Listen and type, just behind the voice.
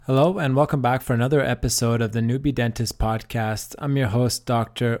Hello, and welcome back for another episode of the Newbie Dentist Podcast. I'm your host,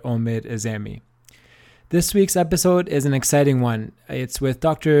 Dr. Omid Azami. This week's episode is an exciting one. It's with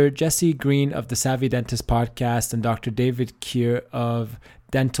Dr. Jesse Green of the Savvy Dentist Podcast and Dr. David Keir of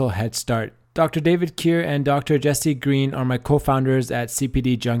Dental Head Start. Dr. David Keir and Dr. Jesse Green are my co-founders at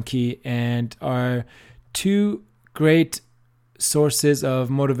CPD Junkie and are two great sources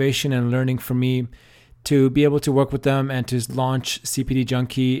of motivation and learning for me to be able to work with them and to launch CPD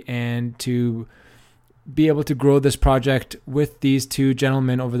Junkie and to be able to grow this project with these two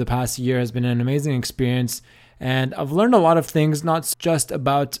gentlemen over the past year has been an amazing experience. And I've learned a lot of things, not just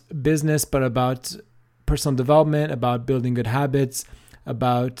about business, but about personal development, about building good habits,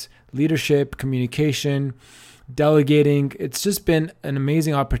 about leadership, communication, delegating. It's just been an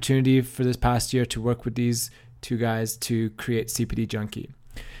amazing opportunity for this past year to work with these two guys to create CPD Junkie.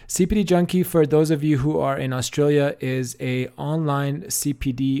 CPD Junkie, for those of you who are in Australia, is an online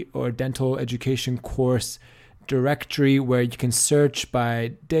CPD or dental education course directory where you can search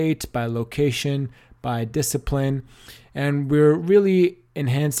by date, by location, by discipline. And we're really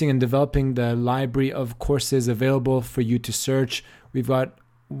enhancing and developing the library of courses available for you to search. We've got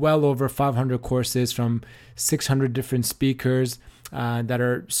well over 500 courses from 600 different speakers that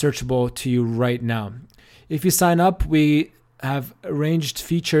are searchable to you right now. If you sign up, we have arranged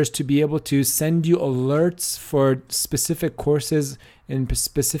features to be able to send you alerts for specific courses and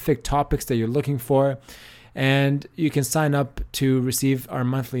specific topics that you're looking for. And you can sign up to receive our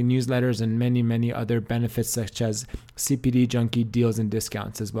monthly newsletters and many, many other benefits such as CPD Junkie deals and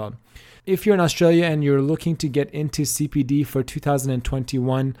discounts as well. If you're in Australia and you're looking to get into CPD for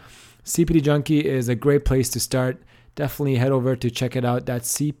 2021, CPD Junkie is a great place to start. Definitely head over to check it out.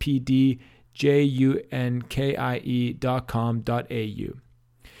 That's cpdjunkie.com.au.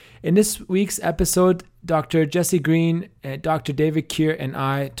 In this week's episode, Dr. Jesse Green, Dr. David Keir, and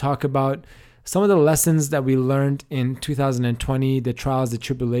I talk about some of the lessons that we learned in 2020, the trials, the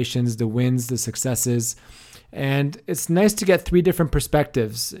tribulations, the wins, the successes. And it's nice to get three different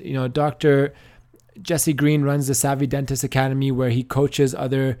perspectives. You know, Dr. Jesse Green runs the Savvy Dentist Academy, where he coaches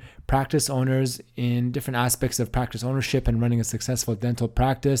other practice owners in different aspects of practice ownership and running a successful dental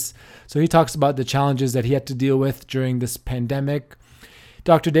practice. So he talks about the challenges that he had to deal with during this pandemic.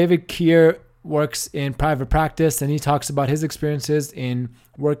 Dr. David Keir works in private practice, and he talks about his experiences in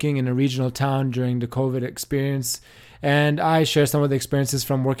working in a regional town during the COVID experience. And I share some of the experiences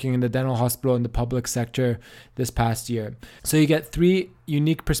from working in the dental hospital in the public sector this past year. So you get three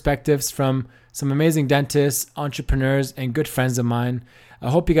unique perspectives from some amazing dentists, entrepreneurs, and good friends of mine. I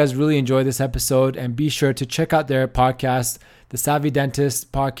hope you guys really enjoy this episode, and be sure to check out their podcast, the Savvy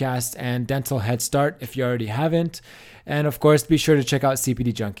Dentist Podcast and Dental Head Start, if you already haven't. And of course, be sure to check out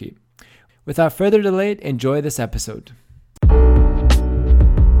CPD Junkie. Without further delay, enjoy this episode.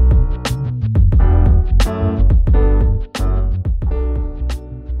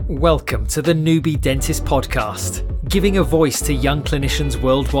 Welcome to the Newbie Dentist Podcast, giving a voice to young clinicians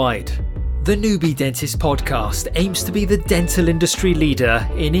worldwide. The Newbie Dentist Podcast aims to be the dental industry leader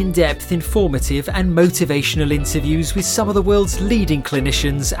in in-depth, informative and motivational interviews with some of the world's leading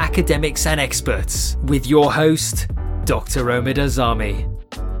clinicians, academics and experts. With your host, Dr. Omid Azami.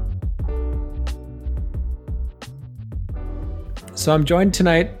 So I'm joined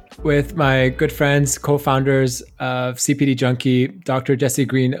tonight with my good friends, co-founders of CPD Junkie, Dr. Jesse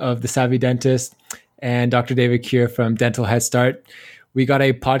Green of The Savvy Dentist and Dr. David Keir from Dental Head Start. We got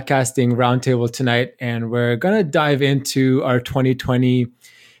a podcasting roundtable tonight, and we're going to dive into our 2020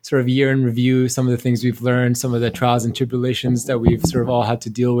 sort of year in review, some of the things we've learned, some of the trials and tribulations that we've sort of all had to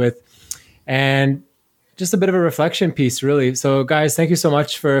deal with, and just a bit of a reflection piece, really. So guys, thank you so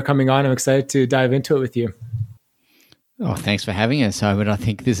much for coming on. I'm excited to dive into it with you. Oh, thanks for having us, Omid. I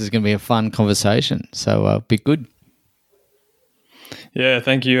think this is going to be a fun conversation, so be good. Yeah,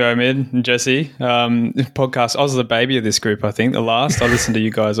 thank you, Omid and Jesse. Podcast, I was the baby of this group, I think, the last. I listened to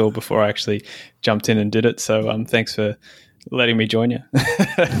you guys all before I actually jumped in and did it, so thanks for letting me join you.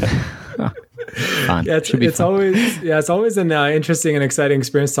 Fun. Yeah, it's always an interesting and exciting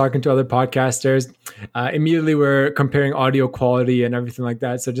experience talking to other podcasters. Immediately, we're comparing audio quality and everything like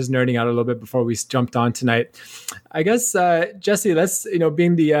that. So just nerding out a little bit before we jumped on tonight. I guess Jesse, let's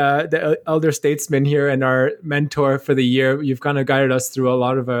being the elder statesman here and our mentor for the year, you've kind of guided us through a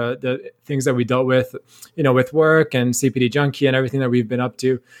lot of the things that we dealt with, with work and CPD Junkie and everything that we've been up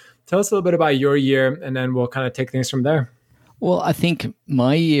to. Tell us a little bit about your year, and then we'll kind of take things from there. Well, I think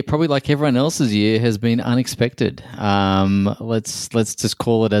my year, probably like everyone else's year, has been unexpected. Let's just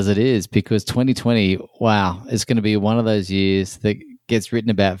call it as it is, because 2020, wow, is going to be one of those years that gets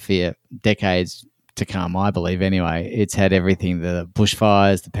written about for decades to come, I believe anyway. It's had everything, the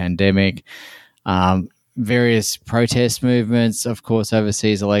bushfires, the pandemic, various protest movements, of course,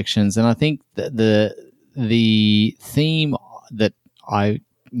 overseas elections. And I think that the theme that I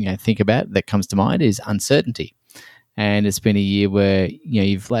think about that comes to mind is uncertainty. And it's been a year where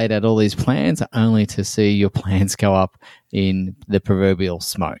you've laid out all these plans only to see your plans go up in the proverbial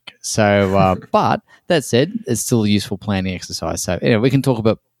smoke. So, but that said, it's still a useful planning exercise. So, anyway, we can talk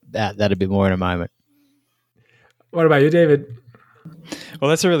about that a bit more in a moment. What about you, David? Well,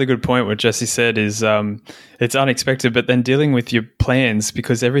 that's a really good point. What Jesse said is it's unexpected, but then dealing with your plans,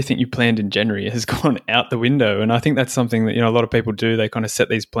 because everything you planned in January has gone out the window. And I think that's something that, a lot of people do. They kind of set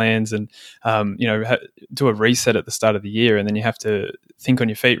these plans and, do a reset at the start of the year, and then you have to think on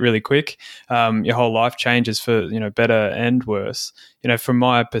your feet really quick. Your whole life changes for, better and worse. From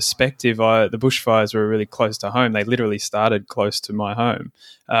my perspective, the bushfires were really close to home. They literally started close to my home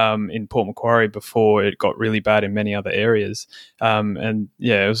in Port Macquarie before it got really bad in many other areas. And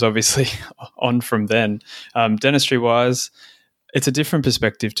yeah, it was obviously on from then. Dentistry-wise, it's a different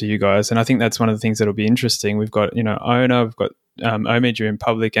perspective to you guys, and I think that's one of the things that'll be interesting. We've got, owner, we've got Omid, you're in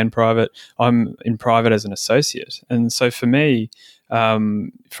public and private. I'm in private as an associate. And so for me,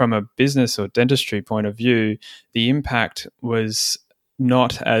 from a business or dentistry point of view, the impact was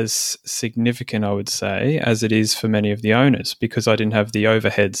not as significant, I would say, as it is for many of the owners, because I didn't have the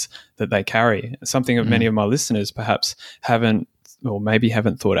overheads that they carry. Something that many of my listeners perhaps haven't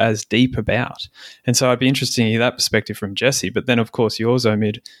thought as deep about. And so I'd be interested to hear that perspective from Jesse. But then, of course, yours,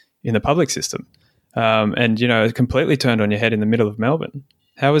 Omid, in the public system. And, it completely turned on your head in the middle of Melbourne.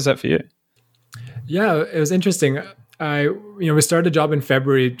 How was that for you? Yeah, it was interesting. We started the job in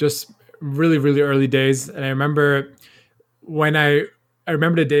February, just really, really early days. And I remember when I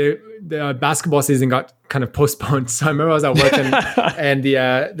remember the day the basketball season got kind of postponed. So I remember I was at work and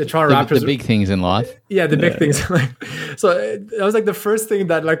the Toronto Raptors. The big things in life. Yeah, the big things. So that was like the first thing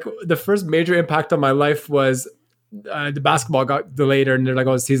that the first major impact on my life was the basketball got delayed, and they're like,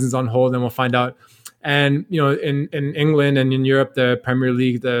 oh, the season's on hold and we'll find out. And, in England and in Europe, the Premier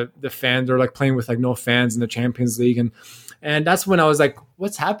League, the fans are like playing with like no fans in the Champions League. And that's when I was like,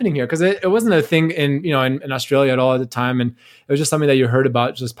 what's happening here? Because it wasn't a thing in Australia at all at the time. And it was just something that you heard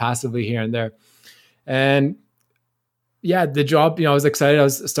about just passively here and there. And yeah, the job, I was excited. I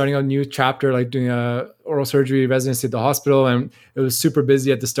was starting a new chapter, like doing a oral surgery residency at the hospital. And it was super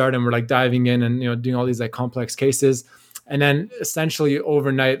busy at the start. And we're like diving in and, doing all these like complex cases. And then essentially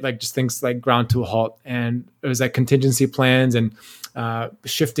overnight, like just things like ground to a halt. And it was like contingency plans and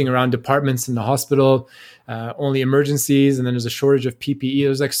shifting around departments in the hospital, only emergencies. And then there's a shortage of PPE.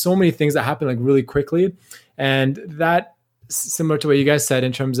 There's like so many things that happen like really quickly. And that, similar to what you guys said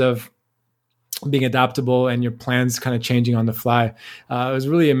in terms of being adaptable and your plans kind of changing on the fly. It was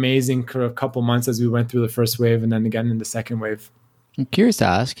really amazing for a couple months as we went through the first wave and then again in the second wave. I'm curious to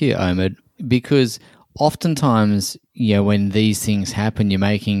ask you, Omid, because oftentimes, when these things happen, you're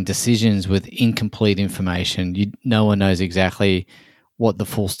making decisions with incomplete information. No one knows exactly what the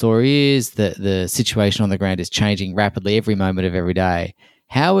full story is. The situation on the ground is changing rapidly every moment of every day.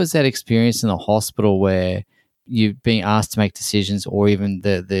 How is that experience in the hospital where you're being asked to make decisions, or even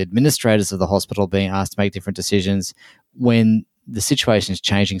the administrators of the hospital being asked to make different decisions when the situation is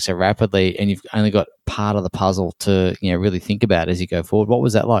changing so rapidly and you've only got part of the puzzle to really think about as you go forward? What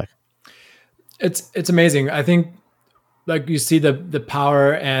was that like? It's amazing. I think like you see the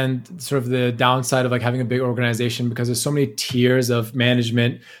power and sort of the downside of like having a big organization, because there's so many tiers of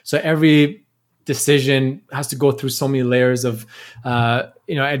management. So every decision has to go through so many layers of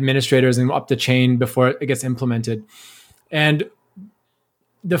administrators and up the chain before it gets implemented. And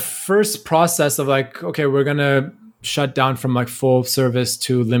the first process of like, okay, we're gonna shut down from like full service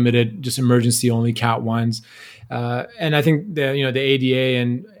to limited, just emergency only Cat 1s. And I think the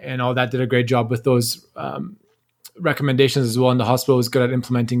ADA and all that did a great job with those recommendations as well. And the hospital was good at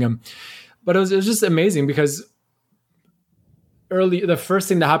implementing them. But it was just amazing because the first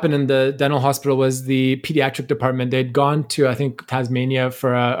thing that happened in the dental hospital was the pediatric department. They'd gone to, I think, Tasmania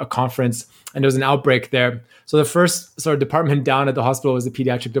for a conference, and there was an outbreak there. So the first sort of department down at the hospital was the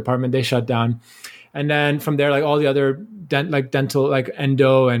pediatric department. They shut down. And then from there, like all the other dental, like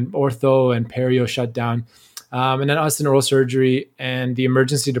endo and ortho and perio shut down. And then us in oral surgery and the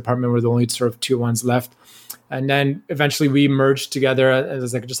emergency department were the only sort of two ones left. And then eventually we merged together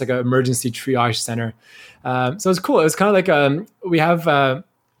as like just like an emergency triage center. So it's cool. It was kind of like we have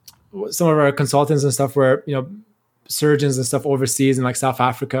some of our consultants and stuff where surgeons and stuff overseas in like South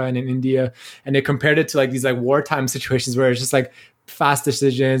Africa and in India, and they compared it to like these like wartime situations where it's just like fast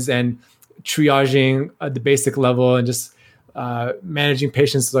decisions and triaging at the basic level and just managing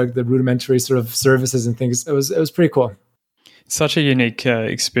patients, like the rudimentary sort of services and things. It was pretty cool. Such a unique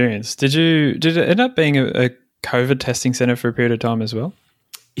experience. Did it end up being a COVID testing center for a period of time as well?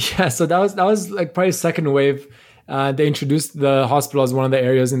 Yeah, so that was like probably second wave. They introduced the hospital as one of the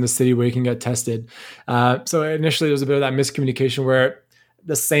areas in the city where you can get tested. So initially there was a bit of that miscommunication where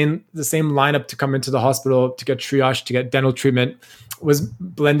the same lineup to come into the hospital to get triage, to get dental treatment, was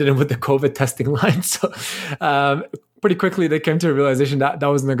blended in with the COVID testing line. So pretty quickly they came to a realization that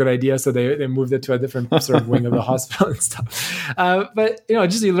wasn't a good idea. So they moved it to a different sort of wing of the hospital and stuff. But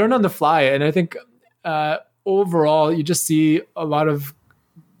just you learn on the fly. And I think overall you just see a lot of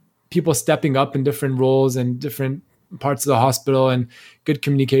people stepping up in different roles and different parts of the hospital, and good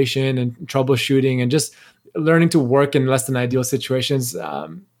communication and troubleshooting and just learning to work in less than ideal situations.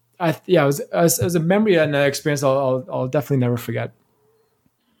 It was a memory and an experience I'll definitely never forget.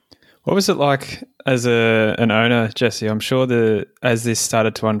 What was it like as an owner, Jesse? I'm sure as this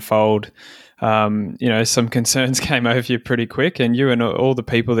started to unfold, some concerns came over you pretty quick, and you and all the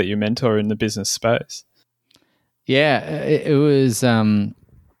people that you mentor in the business space. Yeah, it was.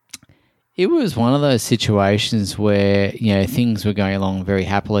 It was one of those situations where things were going along very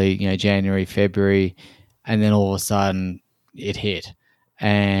happily. January, February, and then all of a sudden it hit.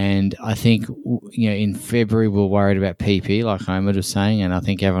 And I think, in February we were worried about PPE, like Omid was saying, and I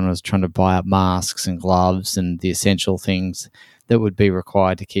think everyone was trying to buy up masks and gloves and the essential things that would be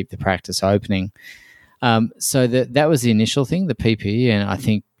required to keep the practice opening. So that was the initial thing, the PPE, and I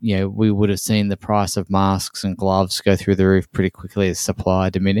think we would have seen the price of masks and gloves go through the roof pretty quickly as supply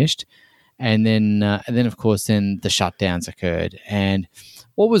diminished. And then of course, then the shutdowns occurred. And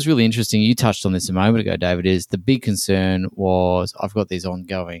what was really interesting, you touched on this a moment ago, David, is the big concern was I've got these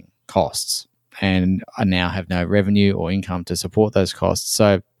ongoing costs and I now have no revenue or income to support those costs.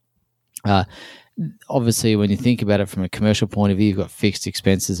 So obviously, when you think about it from a commercial point of view, you've got fixed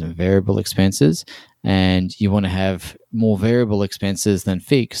expenses and variable expenses, and you want to have more variable expenses than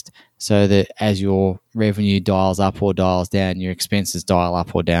fixed, so that as your revenue dials up or dials down, your expenses dial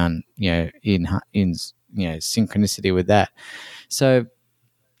up or down, in synchronicity with that. So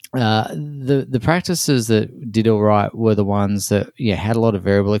the practices that did all right were the ones that had a lot of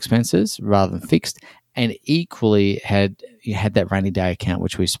variable expenses rather than fixed, and equally had that rainy day account,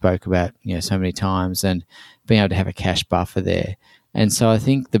 which we spoke about so many times, and being able to have a cash buffer there. And so I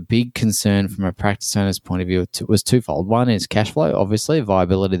think the big concern from a practice owner's point of view was twofold. One is cash flow, obviously,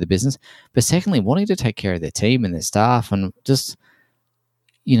 viability of the business. But secondly, wanting to take care of their team and their staff, and just,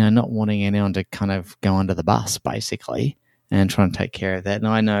 not wanting anyone to kind of go under the bus, basically, and trying to take care of that. And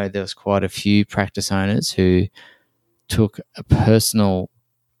I know there was quite a few practice owners who took a personal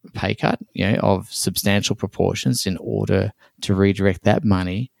pay cut, of substantial proportions in order to redirect that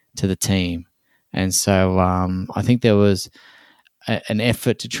money to the team. And so I think there was an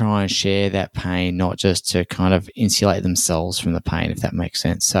effort to try and share that pain, not just to kind of insulate themselves from the pain, if that makes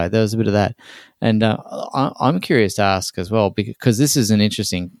sense. So there was a bit of that. And I'm curious to ask as well, because this is an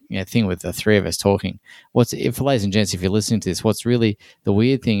interesting thing with the three of us talking. Ladies and gents, if you're listening to this, what's really the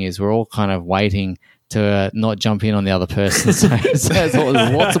weird thing is we're all kind of waiting to not jump in on the other person. So there's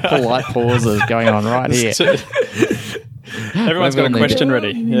lots of polite pauses going on right here. Everyone's got a question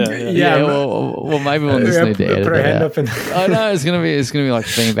ready. Yeah. Well, maybe we'll just need to edit put our hand up. I know it's gonna be like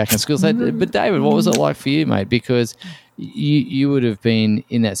being back in school. So, but David, what was it like for you, mate? Because you would have been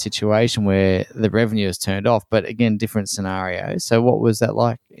in that situation where the revenue is turned off, but again, different scenario. So, what was that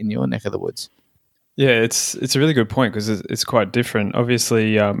like in your neck of the woods? Yeah, it's a really good point because it's quite different.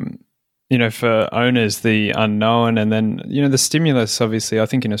 Obviously, for owners, the unknown, and then, the stimulus, obviously, I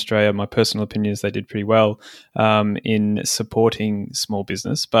think in Australia, my personal opinion is they did pretty well in supporting small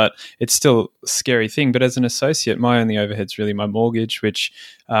business, but it's still a scary thing. But as an associate, my only overhead's really my mortgage, which,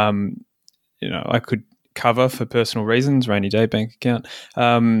 I could cover for personal reasons, rainy day bank account.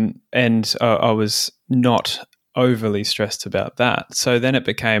 And I was not overly stressed about that. So then it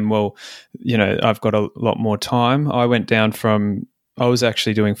became, I've got a lot more time. I was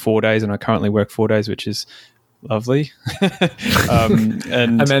actually doing 4 days, and I currently work 4 days, which is lovely.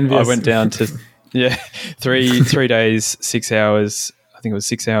 And I'm envious. I went down to 3 days, 6 hours. I think it was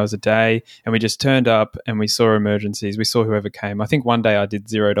 6 hours a day, and we just turned up and we saw emergencies. We saw whoever came. I think one day I did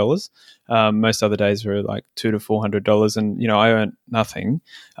 $0. Most other days were like $200 to $400, and I earned nothing.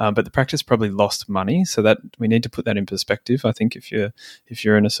 But the practice probably lost money, so that we need to put that in perspective. I think if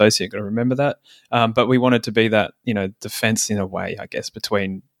you're an associate, you've got to remember that. But we wanted to be that defense in a way, I guess,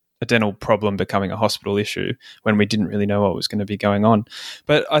 between a dental problem becoming a hospital issue when we didn't really know what was going to be going on.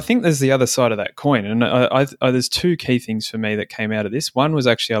 But I think there's the other side of that coin. And there's two key things for me that came out of this. One was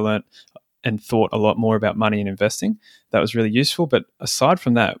actually I learned and thought a lot more about money and investing. That was really useful. But aside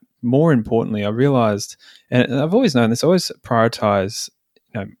from that, more importantly, I realized, and I've always known this, I always prioritize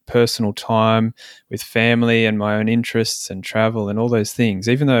personal time with family and my own interests and travel and all those things.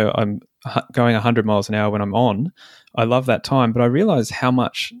 Even though I'm going 100 miles an hour when I'm on, I love that time. But I realized how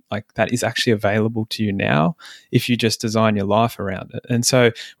much like that is actually available to you now if you just design your life around it. And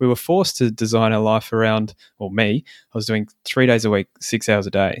so we were forced to design our life around, well, me, I was doing 3 days a week, 6 hours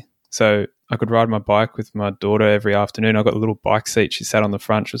a day. So I could ride my bike with my daughter every afternoon. I got a little bike seat. She sat on the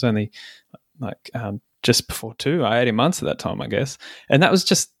front. She was only just before 18 months at that time, I guess. And that was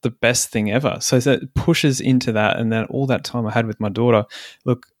just the best thing ever. So that pushes into that. And then all that time I had with my daughter,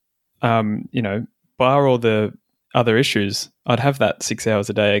 look, bar all the other issues, I'd have that 6 hours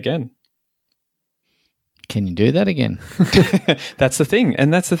a day again. Can you do that again? That's the thing.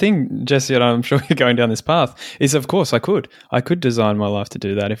 And that's the thing, Jesse, and I'm sure you're going down this path, is of course I could design my life to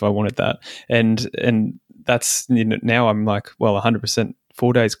do that if I wanted that. And that's, now I'm like, well, 100%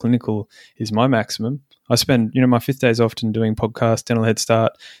 4 days clinical is my maximum. I spend, my 5th days often doing podcasts, Dental Head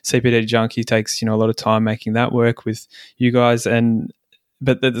Start, CPD Junkie takes, a lot of time making that work with you guys.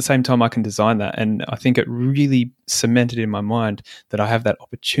 But at the same time, I can design that. And I think it really cemented in my mind that I have that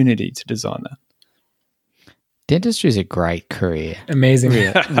opportunity to design that. Dentistry is a great career. Amazing.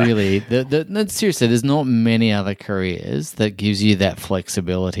 Really. Seriously, there's not many other careers that gives you that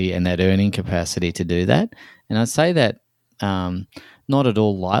flexibility and that earning capacity to do that. And I'd say that not at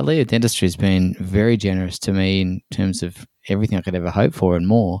all lightly. Dentistry has been very generous to me in terms of everything I could ever hope for and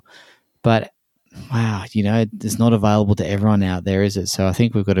more. But, wow, it's not available to everyone out there, is it? So I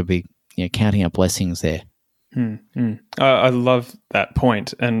think we've got to be counting our blessings there. I love that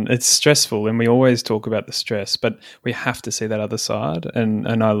point, and it's stressful, and we always talk about the stress, but we have to see that other side,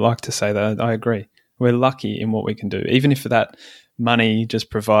 and I like to say that I agree. We're lucky in what we can do, even if that money just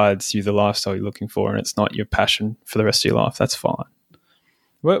provides you the lifestyle you're looking for and it's not your passion for the rest of your life. That's fine.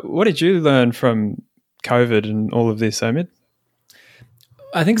 What did you learn from COVID and all of this, Omid?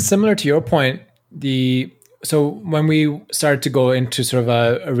 I think similar to your point, so when we started to go into sort of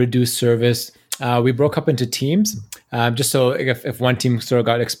a reduced service, we broke up into teams, just so if one team sort of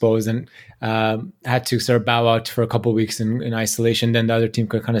got exposed and had to sort of bow out for a couple of weeks in isolation, then the other team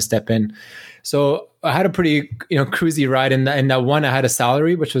could kind of step in. So I had a pretty cruisy ride. In that one, I had a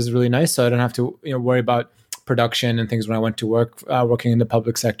salary, which was really nice, so I didn't have to worry about production and things when I went to work, working in the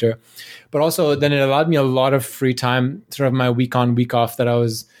public sector. But also then it allowed me a lot of free time, sort of my week on, week off that I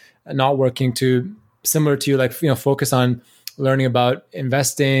was not working, to similar to you, like focus on learning about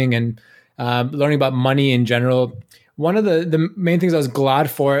investing and learning about money in general. One of the main things I was glad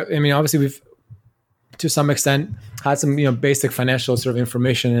for, obviously we've to some extent had some basic financial sort of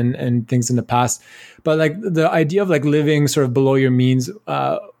information and things in the past, but like the idea of like living sort of below your means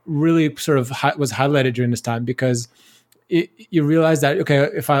really sort of was highlighted during this time, because you realize that, okay,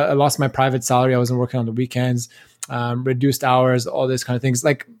 if I lost my private salary, I wasn't working on the weekends, reduced hours, all these kind of things,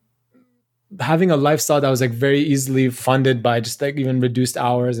 like having a lifestyle that was like very easily funded by just like even reduced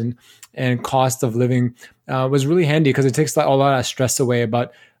hours and cost of living was really handy, because it takes like a lot of stress away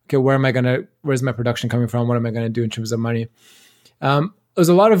about, okay, where's my production coming from? What am I going to do in terms of money? There's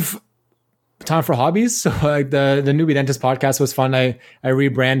a lot of time for hobbies. So like the Newbie Dentist podcast was fun. I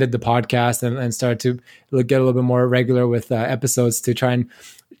rebranded the podcast and started to get a little bit more regular with episodes to try and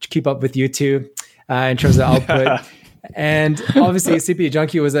keep up with you two in terms of output. And obviously CPD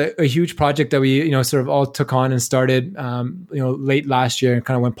Junkie was a huge project that we, sort of all took on and started, late last year, and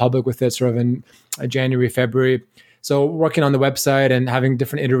kind of went public with it sort of in January, February. So working on the website and having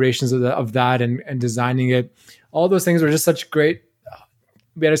different iterations of that and designing it, all those things were just such great.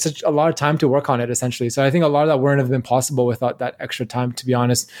 We had such a lot of time to work on it, essentially. So I think a lot of that wouldn't have been possible without that extra time, to be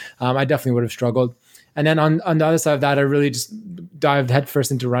honest. I definitely would have struggled. And then on the other side of that, I really just dived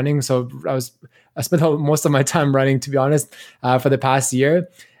headfirst into running. So I spent most of my time running, to be honest, for the past year.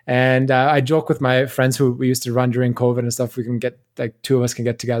 And I joke with my friends who we used to run during COVID and stuff. We can get like two of us can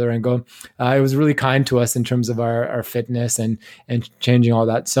get together and go. It was really kind to us in terms of our fitness and changing all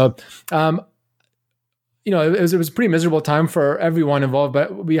that. So, it was a pretty miserable time for everyone involved,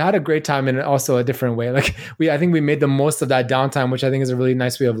 but we had a great time in also a different way. Like I think we made the most of that downtime, which I think is a really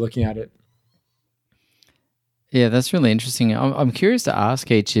nice way of looking at it. Yeah, that's really interesting. I'm curious to ask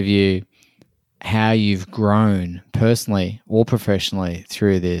each of you how you've grown personally or professionally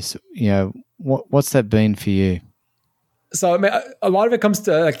through this. What's that been for you? So I mean, a lot of it comes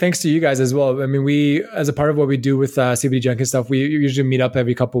to thanks to you guys as well. I mean, we, as a part of what we do with CBD Junkie stuff, we usually meet up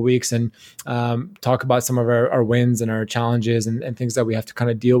every couple of weeks and talk about some of our wins and our challenges and things that we have to kind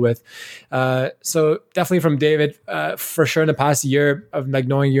of deal with. So definitely from David, for sure in the past year of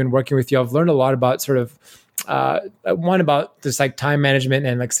knowing you and working with you, I've learned a lot about sort of one about this time management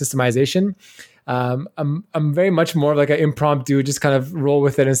and systemization. I'm very much more of an impromptu, just kind of roll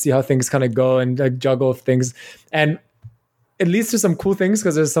with it and see how things kind of go and juggle things. And it leads to some cool things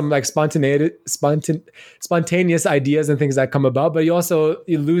because there's some spontaneous ideas and things that come about, but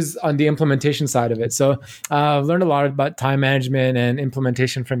you lose on the implementation side of it. So I've learned a lot about time management and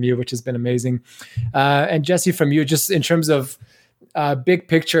implementation from you, which has been amazing. And Jesse, from you, just in terms of big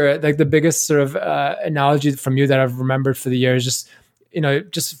picture, the biggest sort of analogy from you that I've remembered for the year is just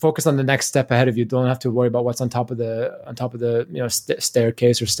focus on the next step ahead of you. Don't have to worry about what's on top of the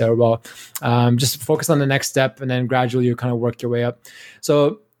staircase or stairwell. Just focus on the next step, and then gradually you kind of work your way up.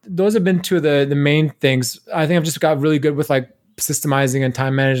 So those have been two of the main things. I think I've just got really good with systemizing and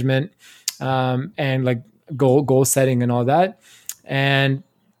time management, and goal setting and all that, and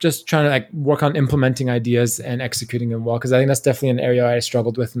just trying to work on implementing ideas and executing them well. Because I think that's definitely an area I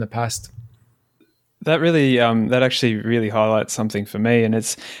struggled with in the past. That really, that actually really highlights something for me, and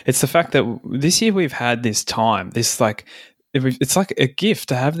it's the fact that this year we've had this time, it's like a gift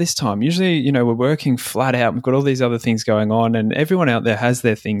to have this time. Usually, we're working flat out, we've got all these other things going on, and everyone out there has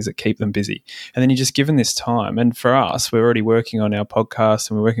their things that keep them busy, and then you're just given this time. And for us, we're already working on our podcast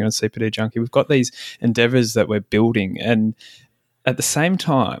and we're working on CPD Junkie. We've got these endeavors that we're building, and at the same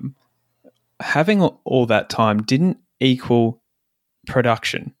time, having all that time didn't equal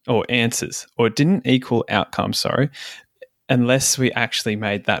production or answers, or it didn't equal outcomes, unless we actually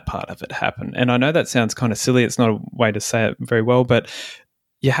made that part of it happen. And I know that sounds kind of silly. It's not a way to say it very well, but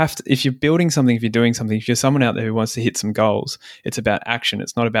you have to, if you're building something, if you're doing something, if you're someone out there who wants to hit some goals, it's about action.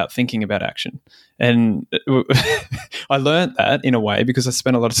 It's not about thinking about action. And I learned that in a way because I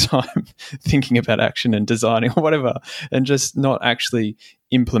spent a lot of time thinking about action and designing or whatever, and just not actually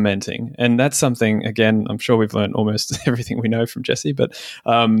implementing. And that's something, again, I'm sure we've learned almost everything we know from Jesse, but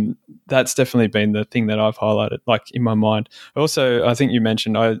that's definitely been the thing that I've highlighted in my mind. Also, I think you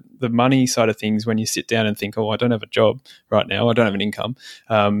mentioned the money side of things. When you sit down and think, I don't have a job right now, I don't have an income,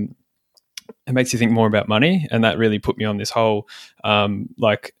 it makes you think more about money. And that really put me on this whole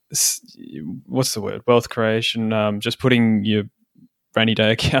what's the word, wealth creation, just putting your rainy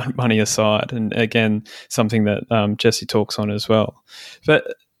day account money aside. And again, something that Jesse talks on as well.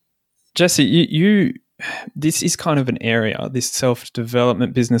 But Jesse, you this is kind of an area, this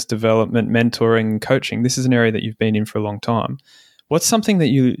self-development, business development, mentoring, coaching. This is an area that you've been in for a long time. What's something that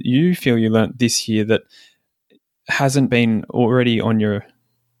you feel you learned this year that hasn't been already on your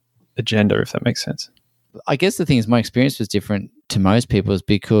agenda, if that makes sense? I guess the thing is my experience was different to most people's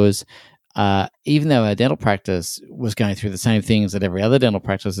because even though our dental practice was going through the same things that every other dental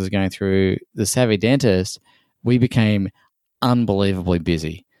practice is going through, the Savvy Dentist, we became unbelievably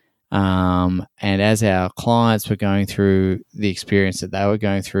busy. And as our clients were going through the experience that they were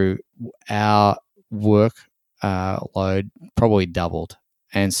going through, our work load probably doubled.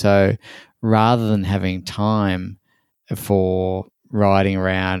 And so rather than having time for riding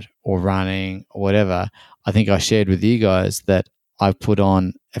around or running or whatever, I think I shared with you guys that I've put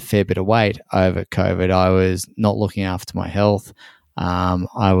on a fair bit of weight over COVID. I was not looking after my health.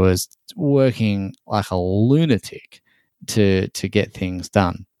 I was working like a lunatic to get things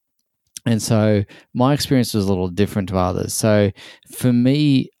done. And so my experience was a little different to others. So for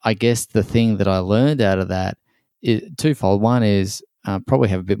me, I guess the thing that I learned out of that is twofold. One is probably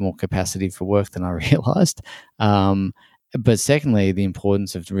have a bit more capacity for work than I realized. But secondly, the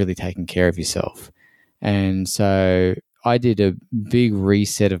importance of really taking care of yourself. And so I did a big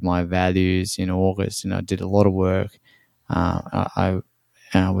reset of my values in August, and I did a lot of work. I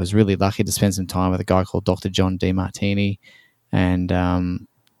was really lucky to spend some time with a guy called Dr. John DeMartini, and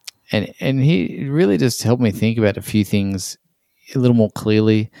he really just helped me think about a few things a little more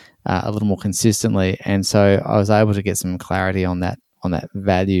clearly, a little more consistently. And so I was able to get some clarity on that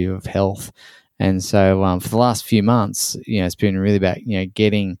value of health. And so for the last few months, it's been really about,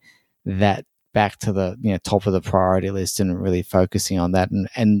 getting that back to the, top of the priority list and really focusing on that.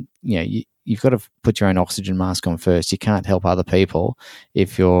 And you've got to put your own oxygen mask on first. You can't help other people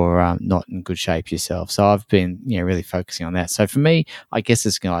if you're not in good shape yourself. So I've been, really focusing on that. So for me, I guess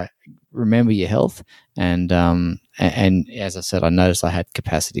it's going to remember your health. And as I said, I noticed I had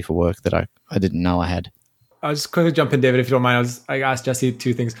capacity for work that I didn't know I had. I'll just quickly jump in, David, if you don't mind. I asked Jesse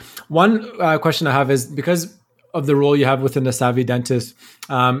two things. One question I have is, because of the role you have within the Savvy Dentist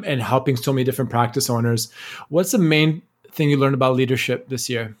and helping so many different practice owners, what's the main thing you learned about leadership this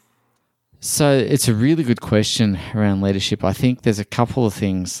year? So it's a really good question around leadership. I think there's a couple of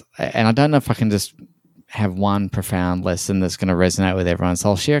things, and I don't know if I can just have one profound lesson that's going to resonate with everyone. So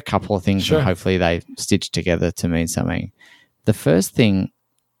I'll share a couple of things and hopefully they stitch together to mean something. The first thing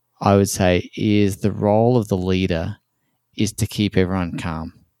I would say is the role of the leader is to keep everyone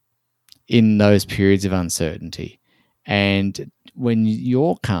calm in those periods of uncertainty. And when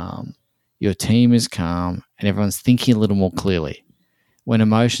you're calm, your team is calm and everyone's thinking a little more clearly. When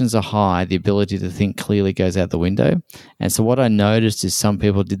emotions are high, the ability to think clearly goes out the window. And so what I noticed is some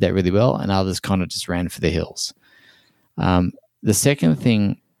people did that really well and others kind of just ran for the hills. The second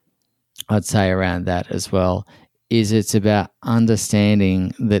thing I'd say around that as well is it's about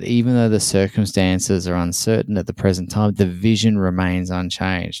understanding that even though the circumstances are uncertain at the present time, the vision remains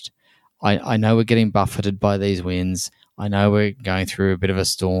unchanged. I know we're getting buffeted by these winds. I know we're going through a bit of a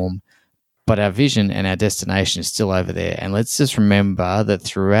storm, but our vision and our destination is still over there. And let's just remember that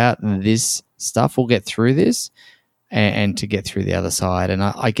throughout this stuff, we'll get through this and to get through the other side. And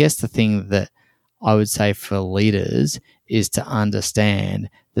I guess the thing that I would say for leaders is to understand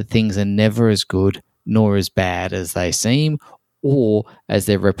that things are never as good nor as bad as they seem or as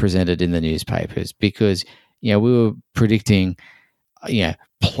they're represented in the newspapers. Because, we were predicting,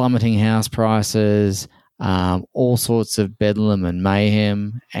 plummeting house prices, all sorts of bedlam and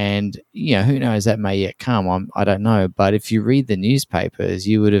mayhem. And, who knows, that may yet come. I don't know. But if you read the newspapers,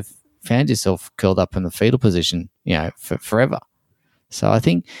 you would have found yourself curled up in the fetal position, for forever. So I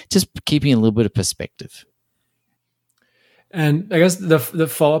think just keeping a little bit of perspective. And I guess the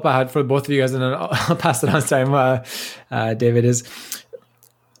follow-up I had for both of you guys, and then I'll pass it on to David, is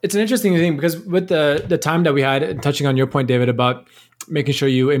it's an interesting thing because with the time that we had, touching on your point, David, about making sure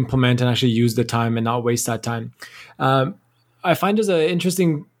you implement and actually use the time and not waste that time. I find there's an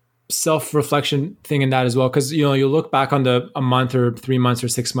interesting self-reflection thing in that as well, because you look back on a month or 3 months or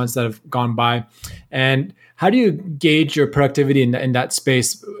 6 months that have gone by, and how do you gauge your productivity in that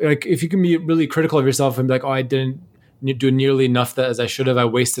space? Like if you can be really critical of yourself and be like, oh, I didn't do nearly enough as I should have. I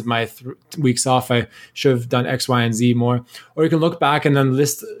wasted my weeks off. I should have done X, Y, and Z more. Or you can look back and then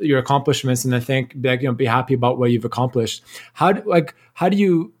list your accomplishments and then be happy about what you've accomplished. How do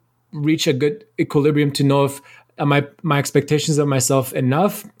you reach a good equilibrium to know if my expectations of myself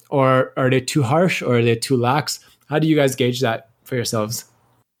enough, or are they too harsh, or are they too lax? How do you guys gauge that for yourselves?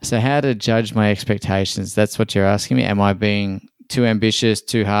 So how to judge my expectations? That's what you're asking me. Am I being too ambitious,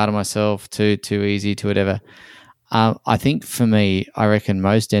 too hard on myself, too easy, too whatever? I think for me, I reckon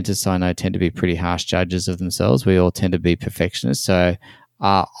most dentists I know tend to be pretty harsh judges of themselves. We all tend to be perfectionists. So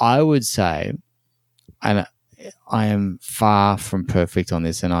I would say, and I am far from perfect on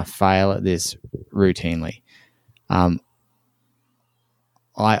this and I fail at this routinely. I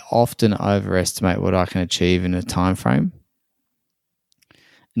often overestimate what I can achieve in a time frame.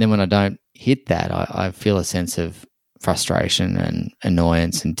 And then when I don't hit that, I feel a sense of frustration and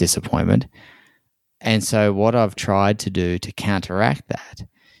annoyance and disappointment. And so what I've tried to do to counteract that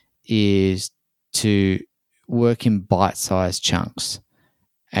is to work in bite-sized chunks.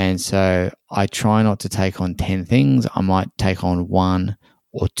 And so I try not to take on 10 things. I might take on 1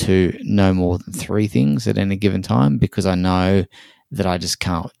 or 2, no more than 3 things at any given time, because I know that I just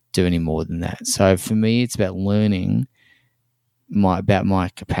can't do any more than that. So for me, it's about learning about my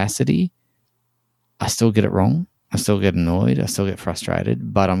capacity. I still get it wrong. I still get annoyed. I still get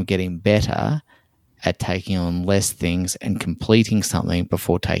frustrated, but I'm getting better at taking on less things and completing something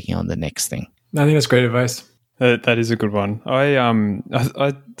before taking on the next thing. I think that's great advice. That is a good one.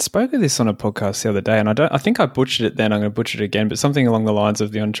 I spoke of this on a podcast the other day, and I think I butchered it then. I'm going to butcher it again, but something along the lines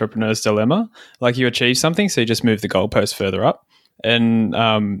of the entrepreneur's dilemma. Like you achieve something, so you just move the goalpost further up. And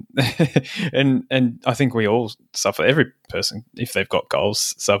and I think we all suffer. Every person, if they've got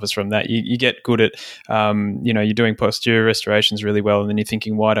goals, suffers from that. You get good at, you're doing posture restorations really well, and then you're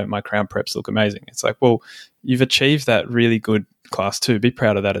thinking, why don't my crown preps look amazing? It's like, well, you've achieved that really good class 2. Be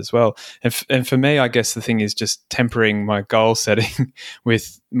proud of that as well. And for me, I guess the thing is just tempering my goal setting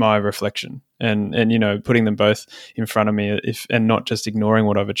with my reflection, and putting them both in front of me, and not just ignoring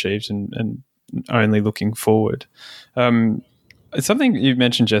what I've achieved and only looking forward. It's something you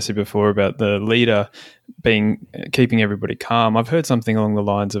mentioned, Jesse, before about the leader keeping everybody calm. I've heard something along the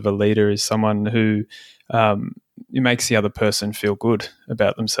lines of a leader is someone who makes the other person feel good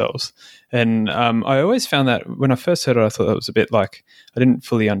about themselves. And I always found that when I first heard it, I thought that was a bit like I didn't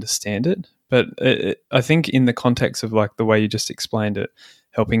fully understand it. But I think in the context of like the way you just explained it,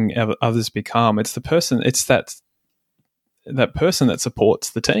 helping others be calm, it's the person, it's that person that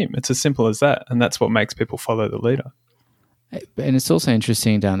supports the team. It's as simple as that. And that's what makes people follow the leader. And it's also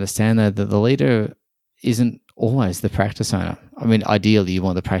interesting to understand that the leader isn't always the practice owner. I mean, ideally, you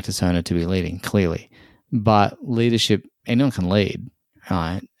want the practice owner to be leading, clearly. But leadership, anyone can lead,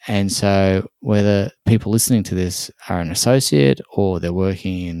 right? And so whether people listening to this are an associate or they're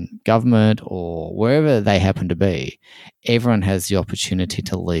working in government or wherever they happen to be, everyone has the opportunity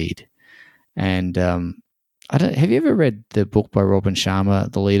to lead. And have you ever read the book by Robin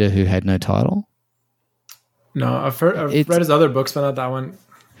Sharma, The Leader Who Had No Title? No, I've read his other books, but not that one.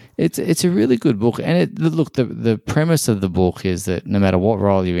 It's a really good book. And the premise of the book is that no matter what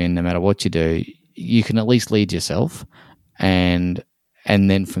role you're in, no matter what you do, you can at least lead yourself, and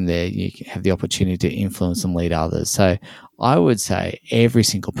then from there you have the opportunity to influence and lead others. So I would say every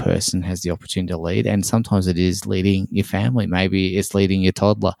single person has the opportunity to lead, and sometimes it is leading your family. Maybe it's leading your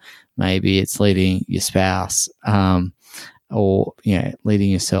toddler. Maybe it's leading your spouse, or leading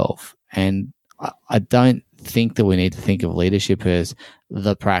yourself. And I don't think that we need to think of leadership as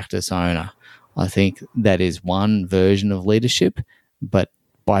the practice owner. I think that is one version of leadership, but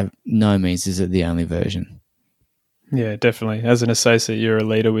by no means is it the only version. Yeah, definitely. As an associate, you're a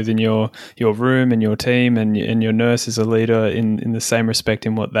leader within your room and your team, and your nurse is a leader in the same respect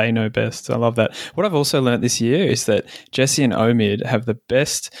in what they know best. I love that. What I've also learned this year is that Jesse and Omid have the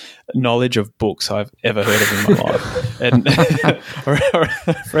best knowledge of books I've ever heard of in my life. And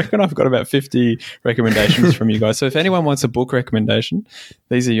I reckon I've got about 50 recommendations from you guys. So if anyone wants a book recommendation,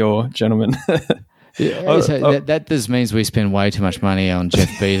 these are your gentlemen. That just means we spend way too much money on Jeff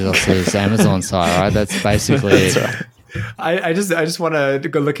Bezos' Amazon site, right? That's basically it. Right. I just want a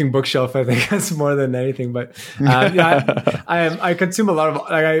good looking bookshelf. I think that's more than anything. But I consume a lot of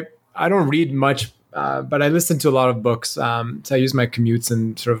I don't read much, but I listen to a lot of books. So I use my commutes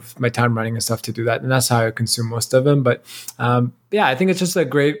and sort of my time running and stuff to do that, and that's how I consume most of them. But I think it's just a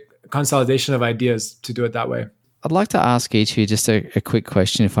great consolidation of ideas to do it that way. I'd like to ask each of you just a quick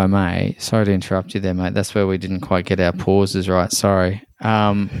question, if I may. Sorry to interrupt you there, mate. That's where we didn't quite get our pauses right. Sorry.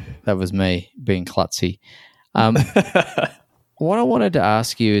 That was me being klutzy. What I wanted to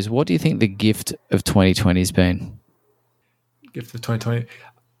ask you is, what do you think the gift of 2020 has been? Gift of 2020?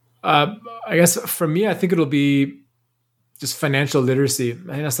 I guess for me, I think it'll be just financial literacy.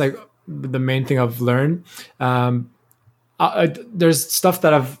 I think that's like the main thing I've learned. There's stuff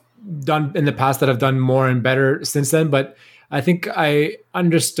that I've done in the past that I've done more and better since then, but I think I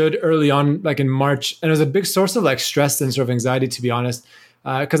understood early on, like in March, and it was a big source of like stress and sort of anxiety, to be honest,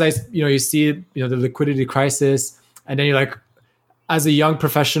 because you see the liquidity crisis, and then you're like, as a young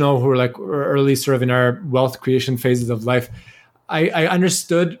professional who are like early sort of in our wealth creation phases of life, I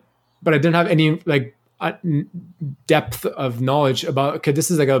understood, but I didn't have any like depth of knowledge about, okay, this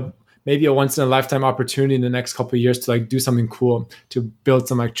is like maybe a once in a lifetime opportunity in the next couple of years to like do something cool, to build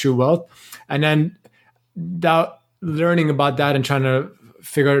some like true wealth. And then that learning about that and trying to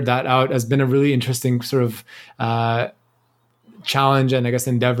figure that out has been a really interesting sort of challenge and I guess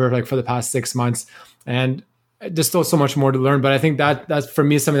endeavor like for the past 6 months. And there's still so much more to learn, but I think that's for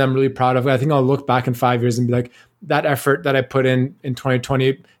me something that I'm really proud of. I think I'll look back in 5 years and be like, that effort that I put in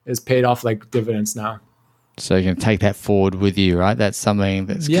 2020 is paid off like dividends now. So you can take that forward with you, right? That's something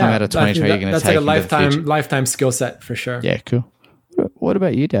that's come out of 2020. You're going to take like a lifetime skill set for sure. Yeah, cool. What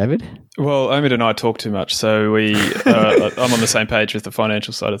about you, David? Well, Omid and I talk too much, so I'm on the same page with the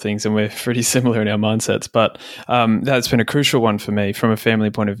financial side of things, and we're pretty similar in our mindsets. But that's been a crucial one for me from a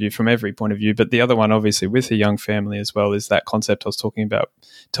family point of view, from every point of view. But the other one, obviously, with a young family as well, is that concept I was talking about: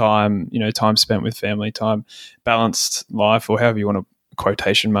 time, time spent with family, time, balanced life, or however you want to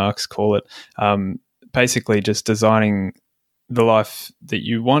quotation marks call it. Basically, just designing the life that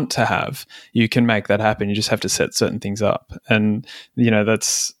you want to have. You can make that happen. You just have to set certain things up. And,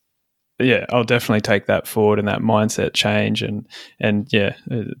 that's, I'll definitely take that forward and that mindset change. And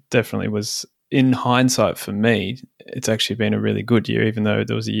it definitely was, in hindsight for me, it's actually been a really good year, even though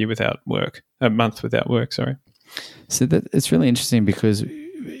there was a month without work, sorry. So it's really interesting because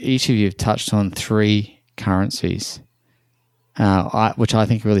each of you have touched on 3 currencies. Which I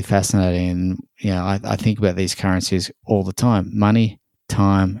think are really fascinating. And, I think about these currencies all the time: money,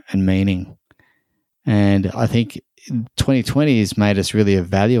 time, and meaning. And I think 2020 has made us really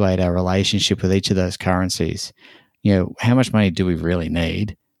evaluate our relationship with each of those currencies. How much money do we really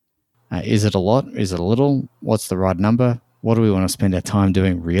need? Is it a lot? Is it a little? What's the right number? What do we want to spend our time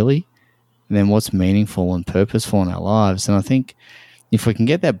doing really? And then what's meaningful and purposeful in our lives? And I think if we can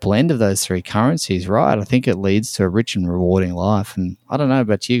get that blend of those 3 currencies right, I think it leads to a rich and rewarding life. And I don't know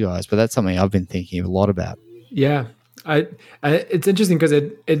about you guys, but that's something I've been thinking a lot about. Yeah. It's interesting because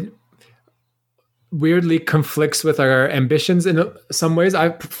it weirdly conflicts with our ambitions in some ways.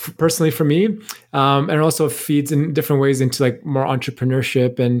 Personally, for me, and it also feeds in different ways into like more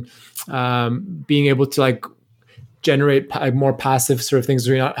entrepreneurship and being able to like generate more passive sort of things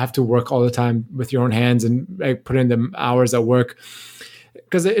where you not have to work all the time with your own hands and like put in the hours at work.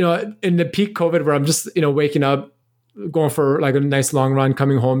 Because, in the peak COVID where I'm just, waking up, going for like a nice long run,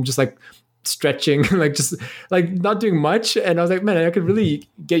 coming home, just like stretching, like just like not doing much. And I was like, man, I could really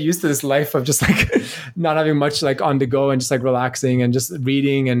get used to this life of just like not having much like on the go and just like relaxing and just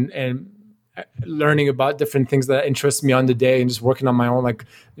reading and learning about different things that interest me on the day and just working on my own, like,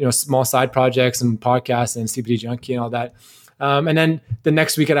 small side projects and podcasts and CBD Junkie and all that. And then the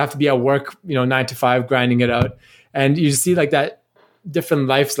next week I'd have to be at work, 9 to 5, grinding it out. And you see like that different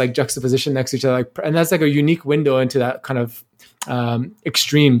lives, like juxtaposition next to each other. Like, and that's like a unique window into that kind of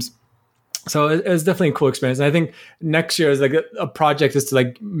extremes. So it was definitely a cool experience. And I think next year is like a project is to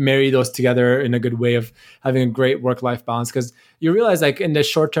like marry those together in a good way of having a great work-life balance. Because you realize like in the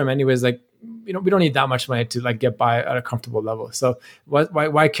short term anyways, like, we don't need that much money to like get by at a comfortable level. So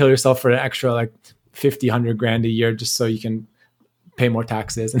why kill yourself for an extra like 50, 100 grand a year just so you can pay more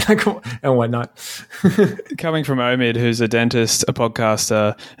taxes and whatnot. Coming from Omid, who's a dentist, a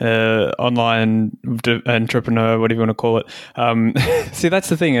podcaster, online entrepreneur, whatever you want to call it. See, that's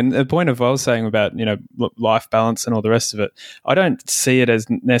the thing. And the point of what I was saying about, life balance and all the rest of it, I don't see it as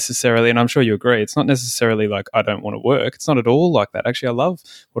necessarily, and I'm sure you agree, it's not necessarily like I don't want to work. It's not at all like that. Actually, I love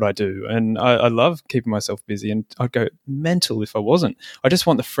what I do. And I love keeping myself busy, and I'd go mental if I wasn't. I just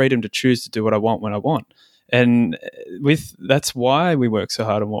want the freedom to choose to do what I want when I want. And that's why we work so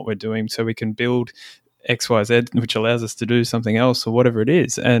hard on what we're doing, so we can build XYZ, which allows us to do something else or whatever it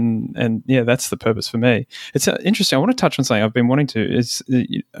is. And yeah, that's the purpose for me. It's interesting. I want to touch on something I've been wanting to. Is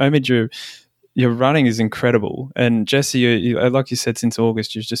Omid, your running is incredible, and Jesse, you, like you said, since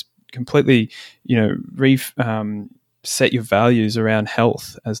August, you've just completely, set your values around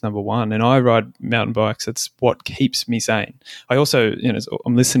health as number one. And I ride mountain bikes. That's what keeps me sane. I also,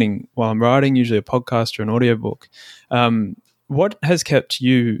 I'm listening while I'm riding, usually a podcast or an audiobook. What has kept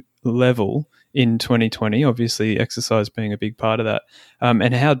you level in 2020? Obviously exercise being a big part of that.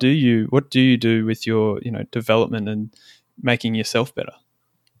 And what do you do with your, development and making yourself better?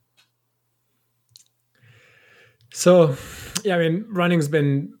 So, yeah, running's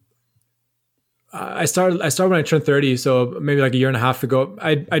been, I started when I turned 30, so maybe like a year and a half ago.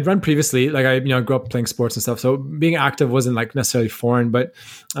 I'd run previously, like I grew up playing sports and stuff, so being active wasn't like necessarily foreign. But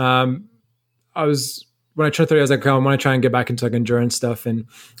when I turned 30, I was like, I want to try and get back into like endurance stuff and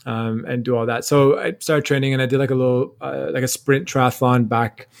do all that. So I started training, and I did like a little like a sprint triathlon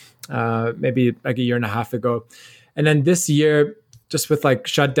back maybe like a year and a half ago. And then this year, just with like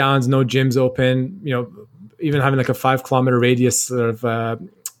shutdowns, no gyms open, even having like a 5 kilometer radius sort of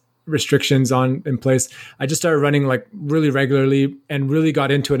restrictions in place, I just started running like really regularly and really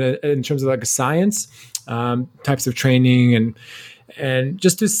got into it in terms of like science, types of training, and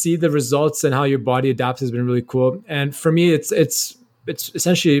just to see the results and how your body adapts has been really cool. And for me, it's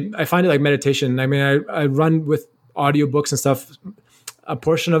essentially, I find it like meditation. I run with audiobooks and stuff a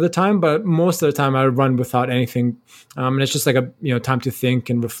portion of the time, but most of the time I run without anything. And it's just like a, time to think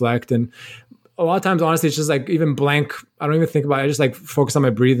and reflect. And a lot of times, honestly, it's just like even blank. I don't even think about it. I just like focus on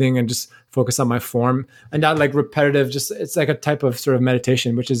my breathing and just focus on my form, and that like repetitive, it's like a type of sort of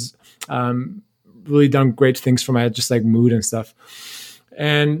meditation, which is really done great things for my just like mood and stuff.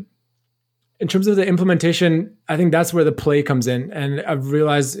 And in terms of the implementation, I think that's where the play comes in. And I've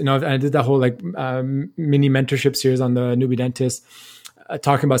realized, I did that whole like mini mentorship series on the Newbie Dentist,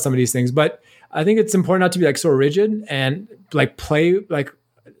 talking about some of these things. But I think it's important not to be like so rigid and like play, like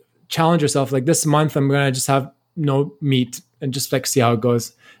challenge yourself. Like this month, I'm going to just have no meat and just like see how it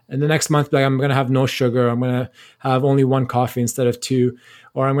goes. And the next month, like I'm going to have no sugar. I'm going to have only 1 coffee instead of 2,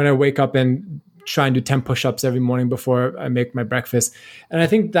 or I'm going to wake up and try and do 10 push-ups every morning before I make my breakfast. And I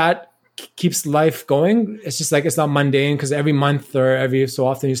think that keeps life going. It's just like, it's not mundane, because every month or every so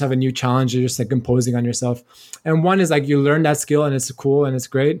often you just have a new challenge you're just like imposing on yourself. And 1 is like you learn that skill and it's cool and it's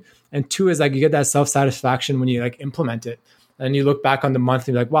great. And 2 is like you get that self-satisfaction when you like implement it. And you look back on the month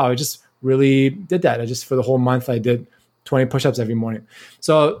and you're like, wow, I just really did that. For the whole month, I did 20 push-ups every morning.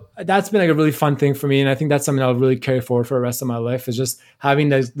 So that's been like a really fun thing for me. And I think that's something I'll really carry forward for the rest of my life, is just having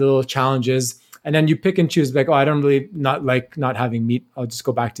those little challenges. And then you pick and choose, like, I don't really not like not having meat. I'll just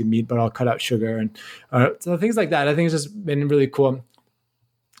go back to meat, but I'll cut out sugar. And so things like that. I think it's just been really cool.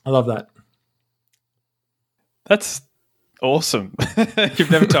 I love that. That's awesome. You've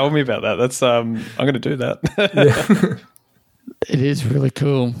never told me about that. That's I'm going to do that. Yeah. It is really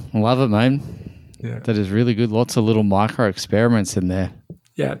cool. Love it, man. Yeah. That is really good. Lots of little micro experiments in there.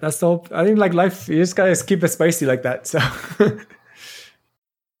 Yeah, that's the whole, I think like life, you just got to keep it spicy like that. So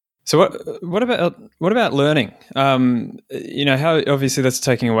So what about learning? How obviously that's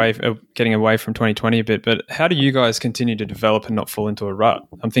getting away from 2020 a bit, but how do you guys continue to develop and not fall into a rut?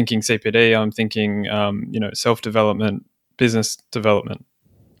 I'm thinking CPD. I'm thinking self development, business development.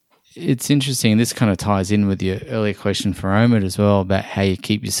 It's interesting. This kind of ties in with your earlier question for Omid as well about how you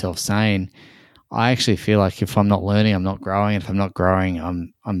keep yourself sane. I actually feel like if I'm not learning, I'm not growing. If I'm not growing,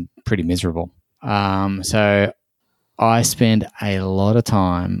 I'm pretty miserable. So I spend a lot of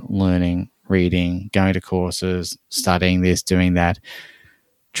time learning, reading, going to courses, studying this, doing that,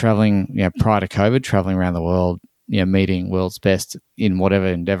 traveling. Prior to COVID, traveling around the world, meeting world's best in whatever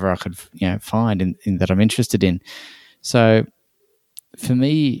endeavor I could, find in that I'm interested in. So for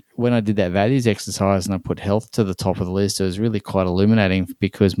me, when I did that values exercise and I put health to the top of the list, it was really quite illuminating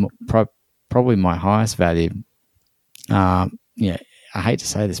because probably my highest value, I hate to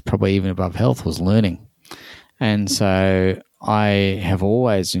say this, probably even above health, was learning. And so I have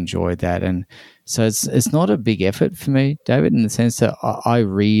always enjoyed that. And so it's not a big effort for me, David, in the sense that I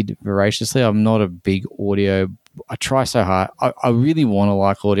read voraciously. I'm not a big audio. I try so hard. I really want to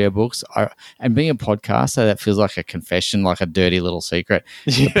like audiobooks. And being a podcaster, that feels like a confession, like a dirty little secret.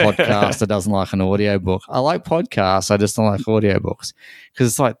 The podcaster doesn't like an audiobook. I like podcasts. I just don't like audiobooks because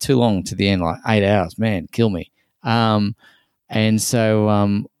it's like too long to the end, like 8 hours. Man, kill me. And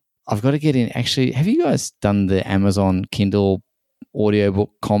so I've got to get in. Actually, have you guys done the Amazon Kindle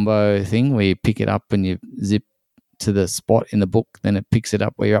audiobook combo thing where you pick it up and you zip to the spot in the book, then it picks it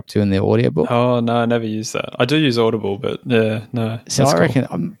up where you're up to in the audiobook? Oh, no, I never use that. I do use Audible, but yeah, no. So I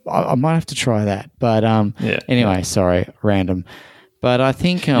reckon I might have to try that. But anyway, sorry, random. But I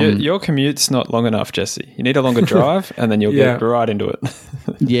think your commute's not long enough, Jesse. You need a longer drive, and then you'll get right into it.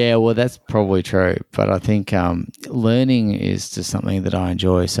 Yeah, well, that's probably true. But I think learning is just something that I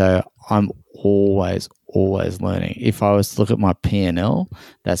enjoy. So I'm always learning. If I was to look at my P&L,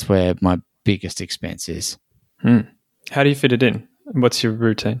 that's where my biggest expense is. How do you fit it in? What's your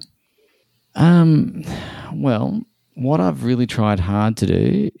routine? Well, what I've really tried hard to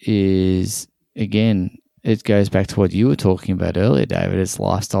do is, again, it goes back to what you were talking about earlier, David. It's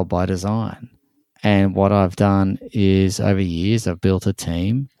lifestyle by design. And what I've done is over years, I've built a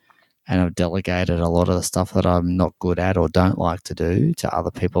team and I've delegated a lot of the stuff that I'm not good at or don't like to do to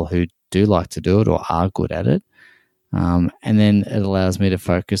other people who do like to do it or are good at it. And then it allows me to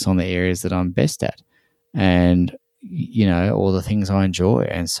focus on the areas that I'm best at and, all the things I enjoy.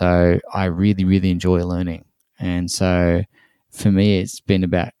 And so I really, really enjoy learning. And so for me, it's been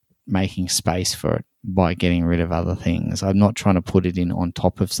about making space for it by getting rid of other things. I'm not trying to put it in on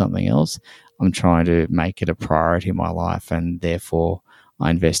top of something else. I'm trying to make it a priority in my life, and therefore I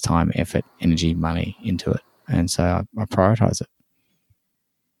invest time, effort, energy, money into it. And so I prioritize it.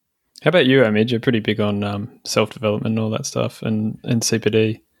 How about you, Omid? You're pretty big on self-development and all that stuff and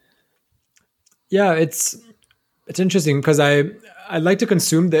CPD. Yeah, it's interesting because I like to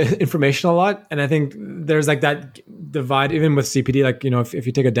consume the information a lot. And I think there's like that divide, even with CPD, like, if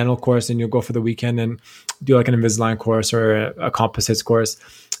you take a dental course and you'll go for the weekend and do like an Invisalign course or a composites course,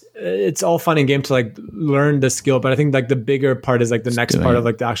 it's all fun and game to like learn the skill. But I think like the bigger part is like the next part of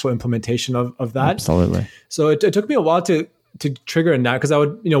like the actual implementation of that. Absolutely. So it took me a while to trigger in that because I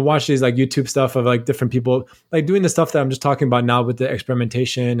would, watch these like YouTube stuff of like different people like doing the stuff that I'm just talking about now with the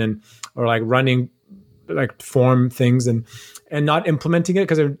experimentation or like running like form things and not implementing it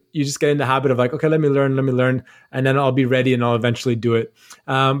because you just get in the habit of like, okay, let me learn, and then I'll be ready and I'll eventually do it.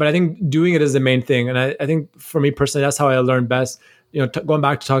 But I think doing it is the main thing. And I think for me personally, that's how I learn best. Going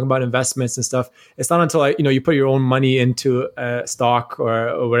back to talking about investments and stuff, it's not until like, you put your own money into a stock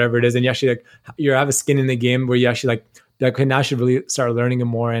or whatever it is, and you actually like, you have a skin in the game where you actually like, okay, now I should really start learning it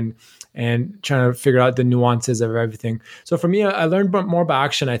more and trying to figure out the nuances of everything. So for me, I learned more by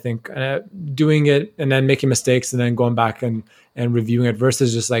action, I think, doing it and then making mistakes and then going back and reviewing it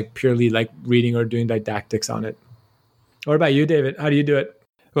versus just like purely like reading or doing didactics on it. What about you, David? How do you do it?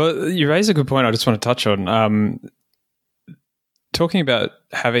 Well, you raise a good point I just want to touch on. Talking about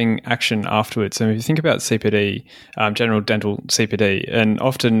having action afterwards. I mean, if you think about CPD, general dental CPD, and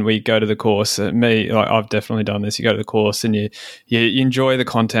often we go to the course. I've definitely done this. You go to the course and you enjoy the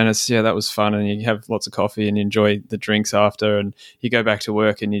content. It's that was fun, and you have lots of coffee and you enjoy the drinks after, and you go back to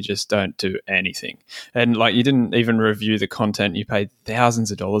work and you just don't do anything. And like you didn't even review the content. You paid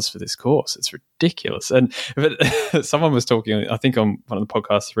thousands of dollars for this course. It's ridiculous. But someone was talking, I think, on one of the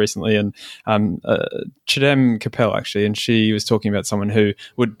podcasts recently, and Chidem Capel actually, and she was talking about someone who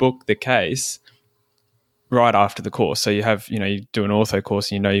would book the case right after the course. So you have, you do an ortho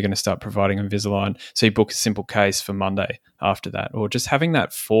course and you're going to start providing Invisalign. So you book a simple case for Monday after that, or just having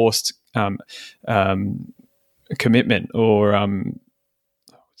that forced commitment or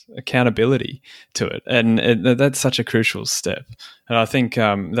accountability to it, and that's such a crucial step. And I think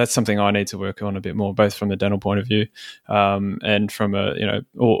that's something I need to work on a bit more, both from the dental point of view and from a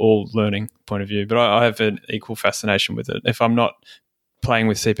all learning point of view. But I have an equal fascination with it. If I'm not playing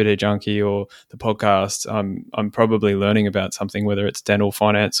with CPD Junkie or the podcast, I'm probably learning about something, whether it's dental,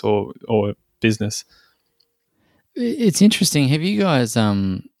 finance, or business. It's interesting. Have you guys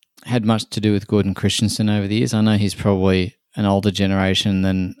had much to do with Gordon Christensen over the years? I know he's probably an older generation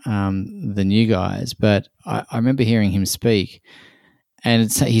than you guys, but I remember hearing him speak,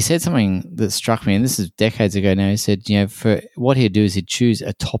 and he said something that struck me, and this is decades ago now. He said, for what he'd do is he'd choose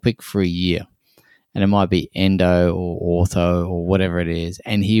a topic for a year, and it might be endo or ortho or whatever it is,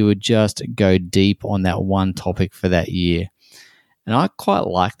 and he would just go deep on that one topic for that year. And I quite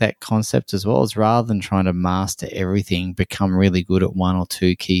like that concept as well, as rather than trying to master everything, become really good at one or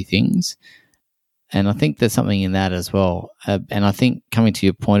two key things. And I think there's something in that as well. And I think coming to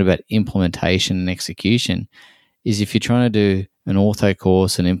your point about implementation and execution is if you're trying to do an ortho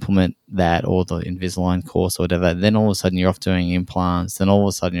course and implement that, or the Invisalign course or whatever, then all of a sudden you're off doing implants, then all of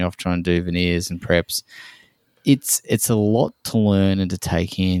a sudden you're off trying to do veneers and preps. It's a lot to learn and to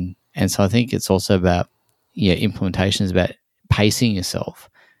take in. And so I think it's also about, implementation is about pacing yourself,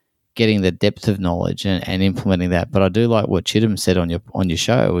 getting the depth of knowledge and implementing that. But I do like what Chidam said on your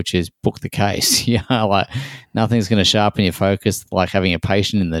show, which is book the case. Like nothing's going to sharpen your focus like having a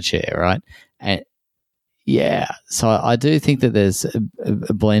patient in the chair, right? And so I do think that there's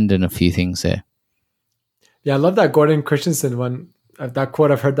a blend and a few things there. Yeah, I love that Gordon Christensen one. That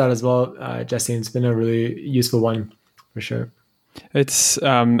quote, I've heard that as well, Jesse. It's been a really useful one for sure. It's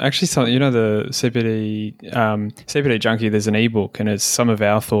actually something, the CPD Junkie, there's an ebook, and it's some of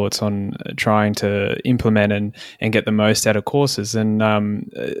our thoughts on trying to implement and get the most out of courses. And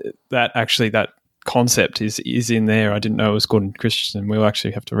that concept is in there. I didn't know it was Gordon Christensen. We'll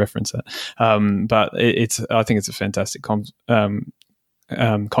actually have to reference that. But I think it's a fantastic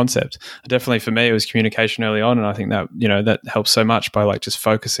concept. Definitely for me, it was communication early on, and I think that that helps so much by just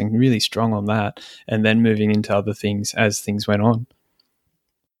focusing really strong on that, and then moving into other things as things went on.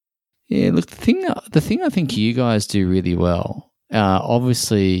 Yeah, look, the thing I think you guys do really well.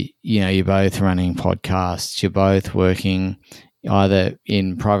 Obviously, you're both running podcasts. You're both working either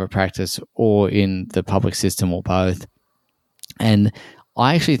in private practice or in the public system, or both, and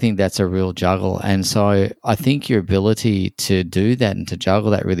I actually think that's a real juggle. And so I think your ability to do that and to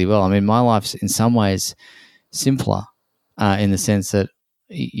juggle that really well. I mean, my life's in some ways simpler in the sense that,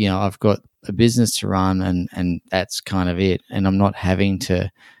 I've got a business to run and that's kind of it. And I'm not having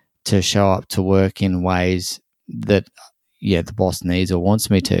to show up to work in ways that, the boss needs or wants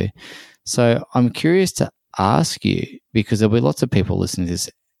me to. So I'm curious to ask you, because there'll be lots of people listening to this,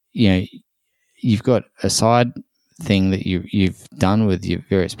 you've got a side thing that you've done with your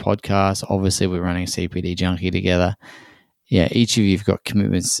various podcasts. Obviously, we're running CPD Junkie together. Each of you've got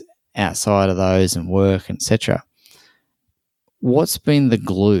commitments outside of those and work, etc. What's been the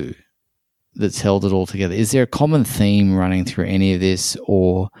glue that's held it all together? Is there a common theme running through any of this,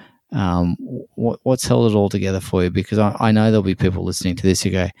 or what's held it all together for you? Because I know there'll be people listening to this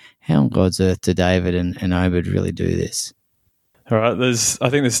who go, how on God's earth do David and Omid really do this? All right, I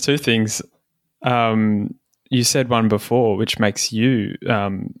think there's two things. You said one before, which makes you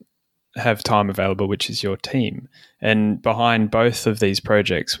have time available, which is your team. And behind both of these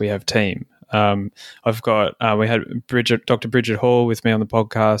projects, we have team. I've got we had Dr. Bridget Hall with me on the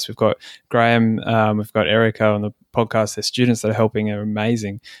podcast. We've got Graham. We've got Erica on the podcast. Their students that are helping are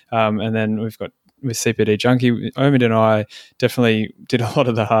amazing. And then we've got with CPD Junkie, Omid and I definitely did a lot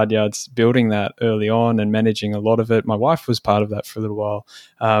of the hard yards building that early on and managing a lot of it. My wife was part of that for a little while.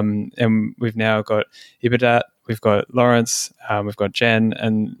 And we've now got Ibadat, we've got Lawrence, we've got Jen,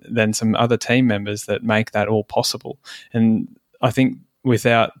 and then some other team members that make that all possible. And I think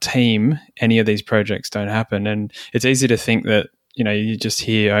without team, any of these projects don't happen. And it's easy to think that, you just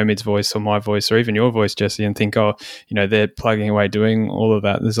hear Omid's voice or my voice or even your voice, Jesse, and think, they're plugging away doing all of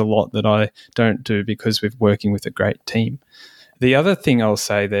that. There's a lot that I don't do because we're working with a great team. The other thing I'll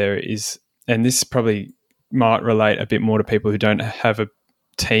say there is, and this probably might relate a bit more to people who don't have a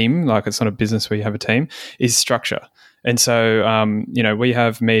team, like it's not a business where you have a team, is structure. And so, we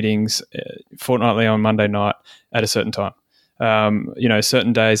have meetings fortnightly on Monday night at a certain time.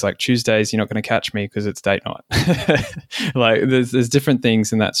 Certain days like Tuesdays, you're not going to catch me because it's date night. Like there's different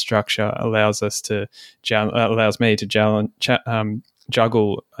things in that structure allows me to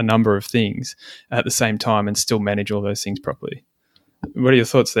juggle a number of things at the same time and still manage all those things properly. What are your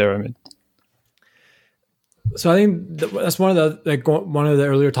thoughts there, Omid? So I think that's one of the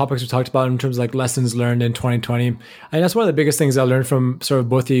earlier topics we talked about in terms of like lessons learned in 2020. I think that's one of the biggest things I learned from sort of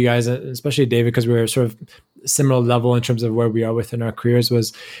both of you guys, especially David, because we were sort of similar level in terms of where we are within our careers,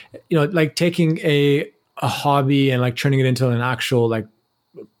 was, like taking a hobby and like turning it into an actual like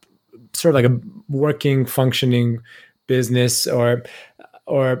sort of like a working, functioning business or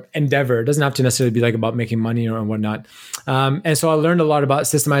endeavor. It doesn't have to necessarily be like about making money or whatnot. And so I learned a lot about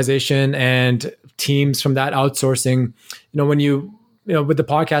systemization and teams from that, outsourcing. When you with the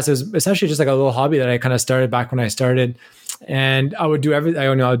podcast, it was essentially just like a little hobby that I kind of started back when I started. And I would do everything.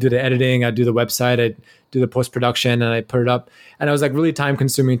 I would do the editing, I'd do the website, I'd do the post-production, and I put it up. And it was like really time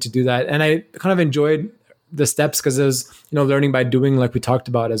consuming to do that. And I kind of enjoyed the steps because it was, learning by doing, like we talked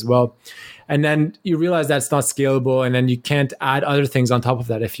about as well. And then you realize that's not scalable, and then you can't add other things on top of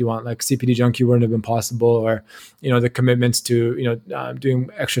that if you want. Like CPD Junkie wouldn't have been possible, or the commitments to doing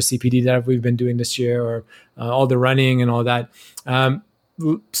extra CPD that we've been doing this year, or all the running and all that.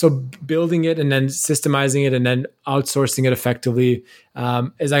 So building it and then systemizing it and then outsourcing it effectively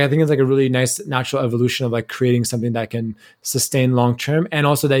is like, I think it's like a really nice natural evolution of like creating something that can sustain long term, and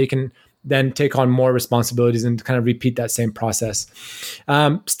also that you can then take on more responsibilities and kind of repeat that same process.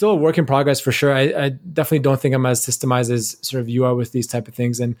 Still a work in progress for sure. I definitely don't think I'm as systemized as sort of you are with these type of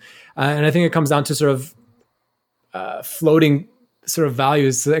things. And I think it comes down to sort of floating sort of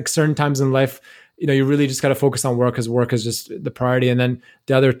values. Like certain times in life, you really just got to focus on work, because work is just the priority. And then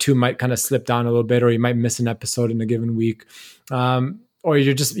the other two might kind of slip down a little bit, or you might miss an episode in a given week. Or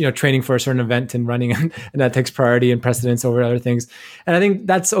you're just, training for a certain event and running, and that takes priority and precedence over other things. And I think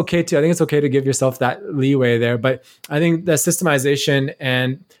that's okay too. I think it's okay to give yourself that leeway there. But I think the systemization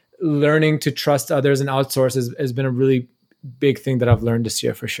and learning to trust others and outsource has been a really big thing that I've learned this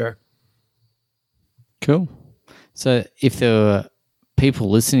year for sure. Cool. So if there were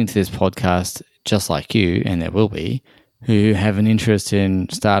people listening to this podcast just like you, and there will be, who have an interest in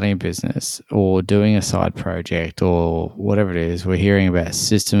starting a business or doing a side project or whatever it is, we're hearing about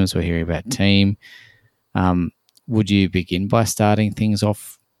systems, we're hearing about team. Would you begin by starting things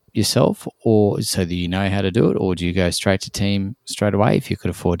off yourself, or so that you know how to do it, or do you go straight to team straight away if you could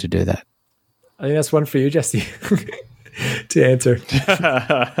afford to do that? I think that's one for you, Jesse, to answer.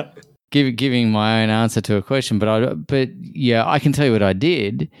 Giving my own answer to a question, but yeah, I can tell you what I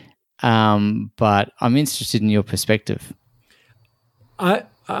did. But I'm interested in your perspective.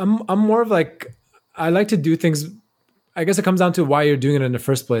 I'm more of like, I like to do things. I guess it comes down to why you're doing it in the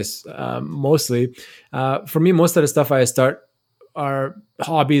first place. Mostly, for me, most of the stuff I start are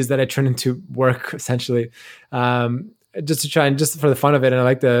hobbies that I turn into work, essentially, just to try and just for the fun of it. And I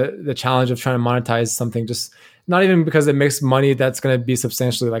like the challenge of trying to monetize something. Just not even because it makes money that's going to be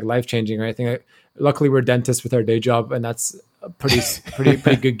substantially like life changing or anything. Luckily, we're dentists with our day job, and that's a pretty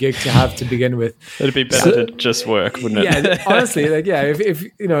good gig to have to begin with. It'd be better to just work, wouldn't it? Yeah, honestly, like if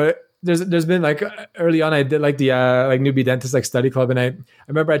there's been like early on I did like the like newbie dentist like study club, and I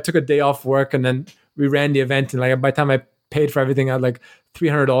remember I took a day off work, and then we ran the event, and like by the time I paid for everything, I had like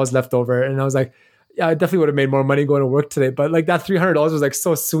 $300 left over, and I was like, yeah, I definitely would have made more money going to work today, but like that $300 was like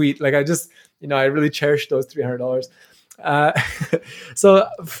so sweet. Like I just I really cherished those $300. So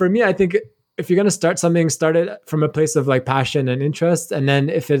for me, I think if you're going to start something, start it from a place of like passion and interest. And then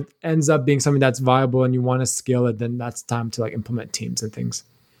if it ends up being something that's viable and you want to scale it, then that's time to like implement teams and things.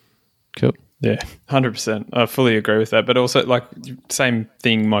 Cool. Yeah, 100%. I fully agree with that. But also like same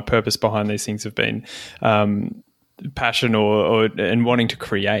thing, my purpose behind these things have been passion or and wanting to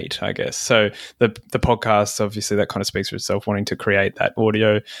create, I guess. So the podcast, obviously that kind of speaks for itself, wanting to create that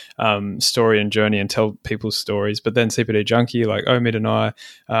audio story and journey and tell people's stories. But then CPD Junkie, like Omid and I,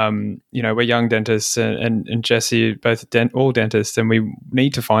 we're young dentists, and Jesse, both all dentists, and we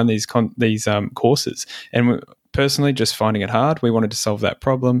need to find these courses. And personally, just finding it hard, we wanted to solve that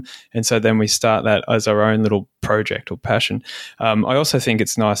problem. And so then we start that as our own little project or passion. I also think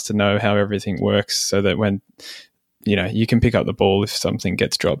it's nice to know how everything works so that when you can pick up the ball if something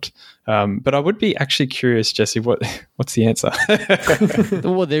gets dropped. But I would be actually curious, Jesse, what's the answer?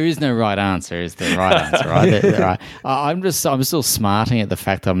 Well, there is no right answer, is the right answer, right? Right. I'm still smarting at the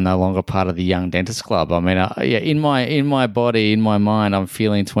fact that I'm no longer part of the Young Dentist Club. I mean, in my body, in my mind, I'm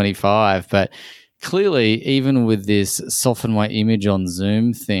feeling 25, but clearly, even with this soften my image on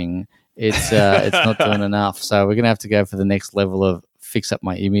Zoom thing, it's not doing enough. So we're going to have to go for the next level of fix up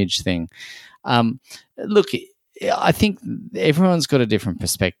my image thing. Look, I think everyone's got a different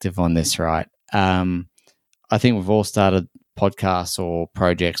perspective on this, right? I think we've all started podcasts or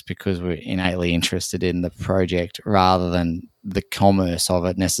projects because we're innately interested in the project rather than the commerce of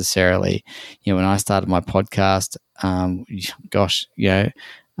it necessarily. When I started my podcast,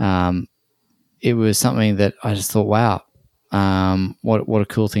 it was something that I just thought, wow, what a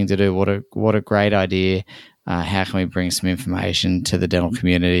cool thing to do. What a great idea. How can we bring some information to the dental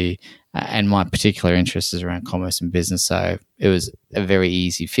community? And my particular interest is around commerce and business, so it was a very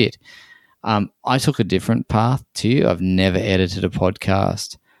easy fit. I took a different path to you. I've never edited a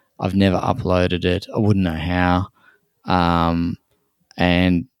podcast. I've never uploaded it. I wouldn't know how.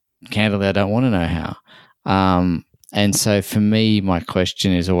 And candidly, I don't want to know how. And so for me, my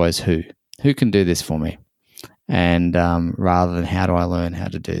question is always who? Who can do this for me? And rather than how do I learn how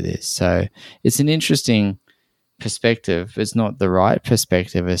to do this? So it's an interesting perspective. It's not the right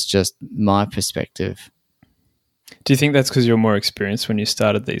perspective. It's just my perspective. Do you think that's because you're more experienced when you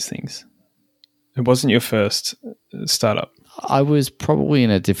started these things? It wasn't your first startup. I was probably in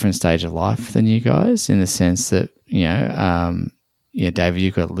a different stage of life than you guys, in the sense that, David,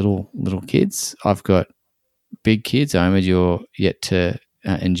 you've got little kids. I've got big kids. Omid, you're yet to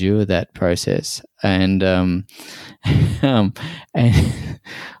endure that process. And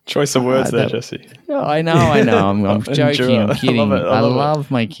choice of words there, Jesse. I know. I'm joking. I'm kidding. I love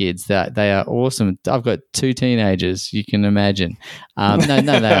my kids. They are awesome. I've got 2 teenagers. You can imagine. No,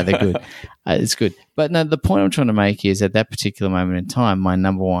 they're good. It's good. But no, the point I'm trying to make is at that particular moment in time, my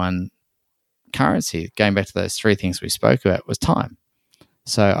number one currency, going back to those 3 things we spoke about, was time.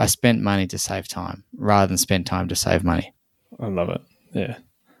 So I spent money to save time rather than spend time to save money. I love it. Yeah,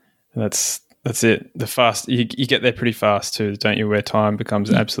 that's it. The fast you get there pretty fast too, don't you? Where time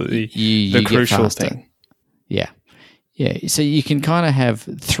becomes absolutely the crucial thing. Yeah. So you can kind of have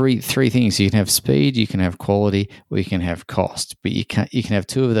three things. You can have speed, you can have quality, or you can have cost. But you can have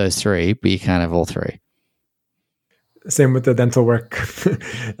 2 of those 3, but you can't have all 3. Same with the dental work.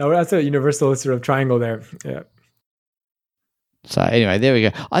 That's a universal sort of triangle there. Yeah. So anyway, there we go.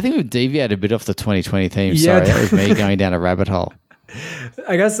 I think we've deviated a bit off the 2020 theme. Sorry, that was me going down a rabbit hole.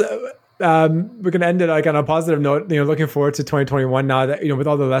 I guess we're going to end it on a positive note. Looking forward to 2021 now that with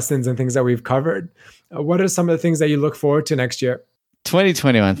all the lessons and things that we've covered. What are some of the things that you look forward to next year?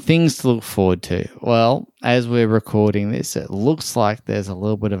 2021, things to look forward to. Well, as we're recording this, it looks like there's a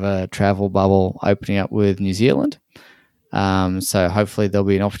little bit of a travel bubble opening up with New Zealand. So hopefully there'll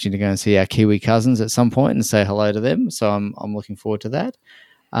be an opportunity to go and see our Kiwi cousins at some point and say hello to them. So I'm looking forward to that.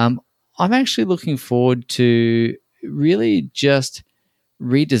 I'm actually looking forward to really just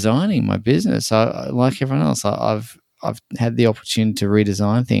redesigning my business. Like everyone else, I've had the opportunity to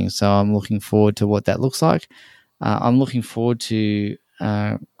redesign things. So I'm looking forward to what that looks like. I'm looking forward to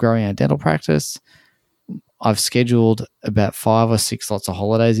growing our dental practice. I've scheduled about 5 or 6 lots of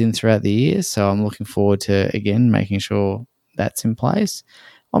holidays in throughout the year. So I'm looking forward to, again, making sure that's in place.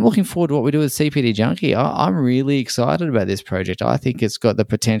 I'm looking forward to what we do with CPD Junkie. I'm really excited about this project. I think it's got the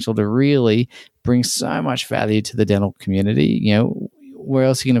potential to really bring so much value to the dental community. Where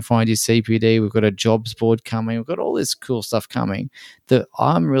else are you going to find your CPD? We've got a jobs board coming. We've got all this cool stuff coming that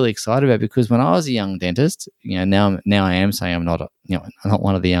I'm really excited about, because when I was a young dentist, now I am saying I'm not I'm not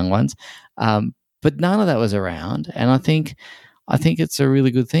one of the young ones, but none of that was around. And I think it's a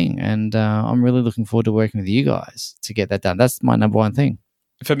really good thing. And I'm really looking forward to working with you guys to get that done. That's my number one thing.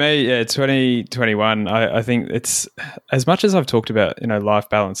 For me, 2021, I think it's, as much as I've talked about, life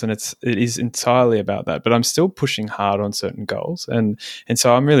balance, and it is entirely about that, but I'm still pushing hard on certain goals. And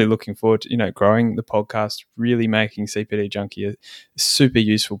so I'm really looking forward to, growing the podcast, really making CPD Junkie a super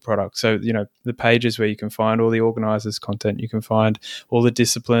useful product. So, the pages where you can find all the organizers content, you can find all the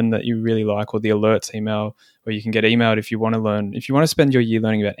discipline that you really like, or the alerts email, where you can get emailed if you want to spend your year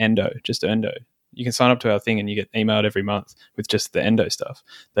learning about endo, just endo. You can sign up to our thing and you get emailed every month with just the endo stuff.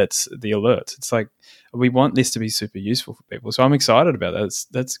 That's the alerts. It's like, we want this to be super useful for people. So I'm excited about that.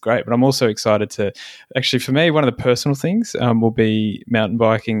 That's great. But I'm also excited to, actually, for me, one of the personal things will be mountain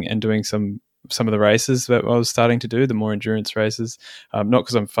biking and doing some of the races that I was starting to do, the more endurance races. Not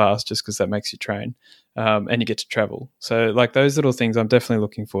because I'm fast, just because that makes you train. And you get to travel. So like those little things, I'm definitely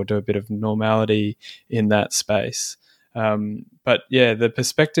looking forward to a bit of normality in that space. But yeah, the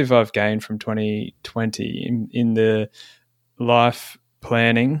perspective I've gained from 2020 in the life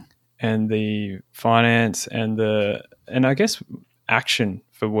planning and the finance and I guess action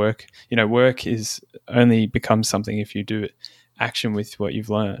for work, work is only becomes something if you do action with what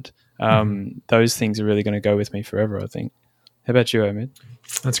you've learned. Those things are really going to go with me forever, I think. How about you, Omid?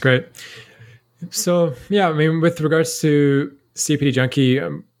 That's great. So yeah, with regards to CPD Junkie,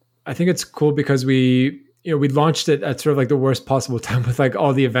 I think it's cool because we launched it at sort of like the worst possible time, with like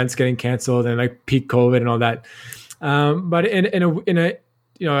all the events getting canceled and like peak COVID and all that. But in a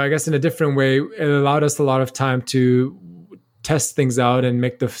I guess in a different way, it allowed us a lot of time to test things out and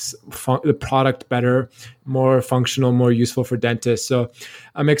make the product better, more functional, more useful for dentists. So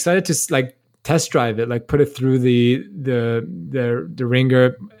I'm excited to test drive it, like put it through the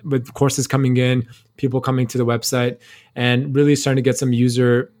ringer with courses coming in, people coming to the website, and really starting to get some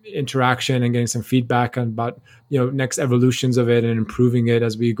user interaction and getting some feedback about next evolutions of it and improving it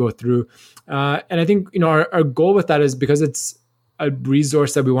as we go through. And I think our goal with that is because it's a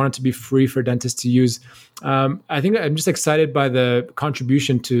resource that we want it to be free for dentists to use. I think I'm just excited by the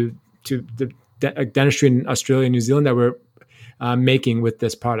contribution to the dentistry in Australia and New Zealand that we're making with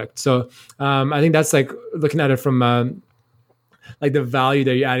this product. So I think that's like looking at it from like the value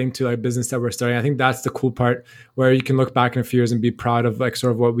that you're adding to like business that we're starting. I think that's the cool part, where you can look back in a few years and be proud of like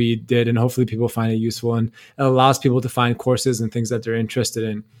sort of what we did, and hopefully people find it useful, and it allows people to find courses and things that they're interested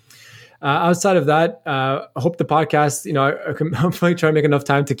in. Outside of that, I hope the podcast, I can hopefully try to make enough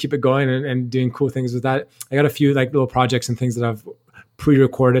time to keep it going and doing cool things with that. I got a few like little projects and things that I've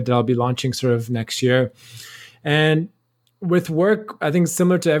pre-recorded that I'll be launching sort of next year. And with work, I think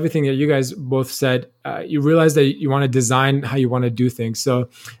similar to everything that you guys both said, you realize that you want to design how you want to do things. So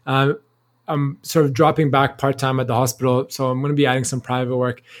I'm sort of dropping back part-time at the hospital. So I'm going to be adding some private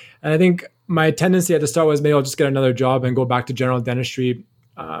work. And I think my tendency at the start was maybe I'll just get another job and go back to general dentistry,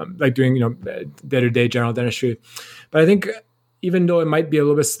 like doing, day-to-day general dentistry. But I think even though it might be a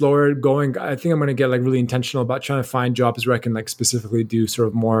little bit slower going, I think I'm going to get like really intentional about trying to find jobs where I can like specifically do sort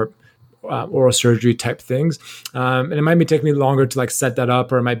of more oral surgery type things. And it might be taking me longer to like set that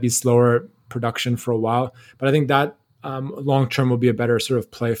up, or it might be slower production for a while. But I think that long-term will be a better sort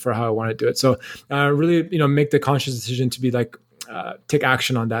of play for how I want to do it. So really, make the conscious decision to be like, take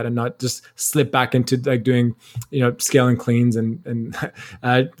action on that and not just slip back into like doing, scaling cleans and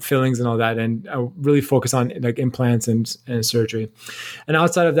fillings and all that, and really focus on like implants and surgery. And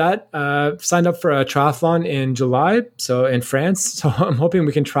outside of that, signed up for a triathlon in July, so in France. So I'm hoping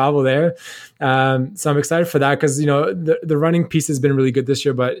we can travel there. So I'm excited for that because, the running piece has been really good this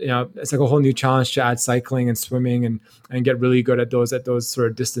year, but, it's like a whole new challenge to add cycling and swimming and get really good at those sort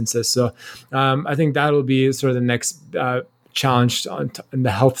of distances. So I think that'll be sort of the next challenge on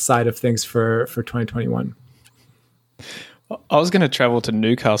the health side of things for 2021. I was going to travel to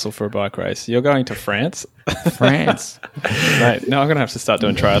Newcastle for a bike race. You're going to France? France. Mate, no, I'm going to have to start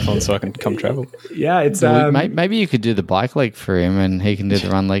doing triathlon so I can come travel. Yeah, it's maybe you could do the bike leg for him and he can do the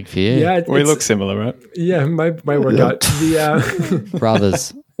run leg for you. Yeah, we look similar, right? Yeah, might work out.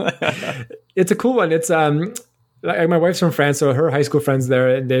 Brothers. It's a cool one. It's like my wife's from France, so her high school friends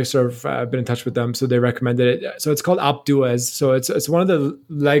there, and they've sort of been in touch with them, so they recommended it. So it's called Alpe d'Huez. So it's one of the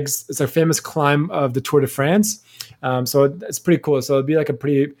legs. It's a famous climb of the Tour de France. So it's pretty cool. So it'd be like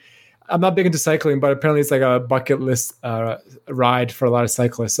I'm not big into cycling, but apparently it's like a bucket list ride for a lot of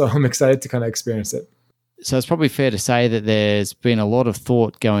cyclists. So I'm excited to kind of experience it. So it's probably fair to say that there's been a lot of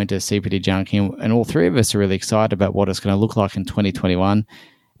thought going to CPD Junkie, and all three of us are really excited about what it's going to look like in 2021.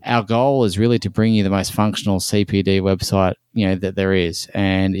 Our goal is really to bring you the most functional CPD website, that there is.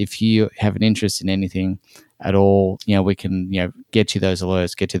 And if you have an interest in anything at all, we can, get you those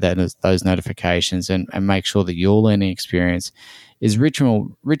alerts, get you those notifications, and make sure that your learning experience is rich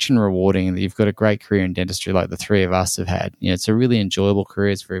and rewarding, and that you've got a great career in dentistry like the three of us have had. It's a really enjoyable career.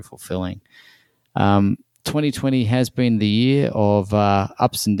 It's very fulfilling. 2020 has been the year of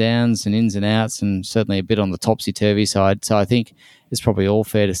ups and downs and ins and outs, and certainly a bit on the topsy-turvy side. So I think it's probably all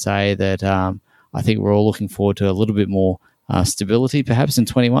fair to say that I think we're all looking forward to a little bit more stability perhaps in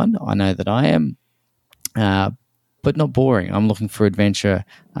 21. I know that I am, but not boring. I'm looking for adventure,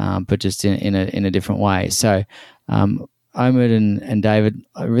 but just in a different way. So Omid and David,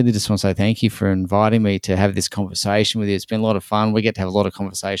 I really just want to say thank you for inviting me to have this conversation with you. It's been a lot of fun. We get to have a lot of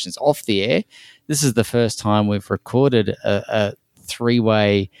conversations off the air. This is the first time we've recorded a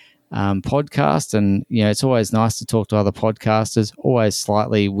three-way podcast, and it's always nice to talk to other podcasters. Always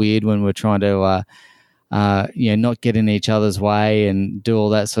slightly weird when we're trying to not get in each other's way and do all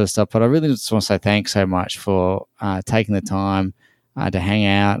that sort of stuff. But I really just want to say thanks so much for taking the time to hang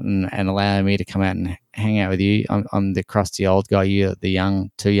out and allowing me to come out and hang out with you. I'm the crusty old guy. You're the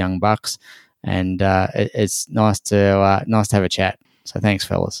two young bucks, and it's nice to have a chat. So thanks,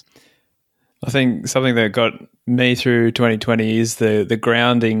 fellas. I think something that got me through 2020 is the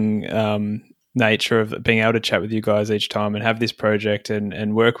grounding nature of being able to chat with you guys each time and have this project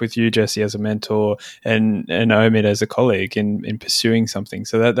and work with you, Jesse, as a mentor, and Omid as a colleague in pursuing something.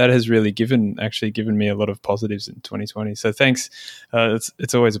 So that has really given me a lot of positives in 2020. So thanks.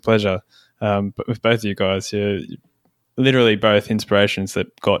 It's always a pleasure. But with both of you guys, you're literally both inspirations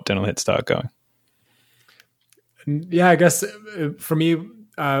that got Dental Head Start going. Yeah, I guess for me,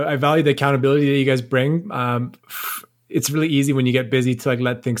 I value the accountability that you guys bring. It's really easy when you get busy to like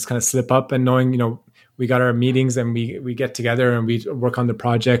let things kind of slip up, and knowing, we got our meetings and we get together and we work on the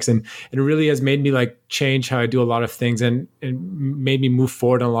projects, and it really has made me like change how I do a lot of things and made me move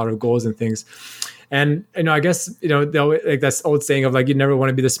forward on a lot of goals and things. And, I guess, like that's old saying of like, you never want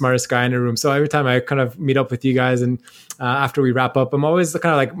to be the smartest guy in a room. So every time I kind of meet up with you guys and after we wrap up, I'm always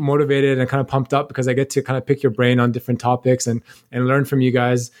kind of like motivated and kind of pumped up because I get to kind of pick your brain on different topics and learn from you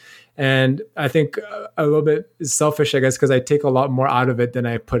guys. And I think a little bit selfish, I guess, because I take a lot more out of it than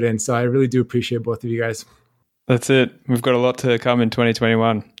I put in. So I really do appreciate both of you guys. That's it. We've got a lot to come in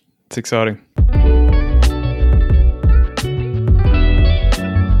 2021. It's exciting.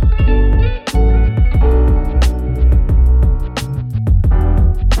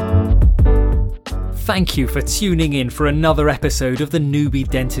 Thank you for tuning in for another episode of the Newbie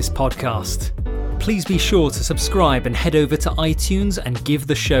Dentist Podcast. Please be sure to subscribe and head over to iTunes and give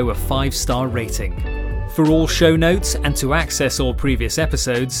the show a 5-star rating. For all show notes and to access all previous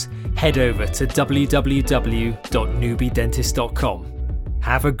episodes, head over to www.newbiedentist.com.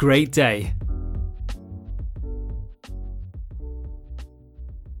 Have a great day.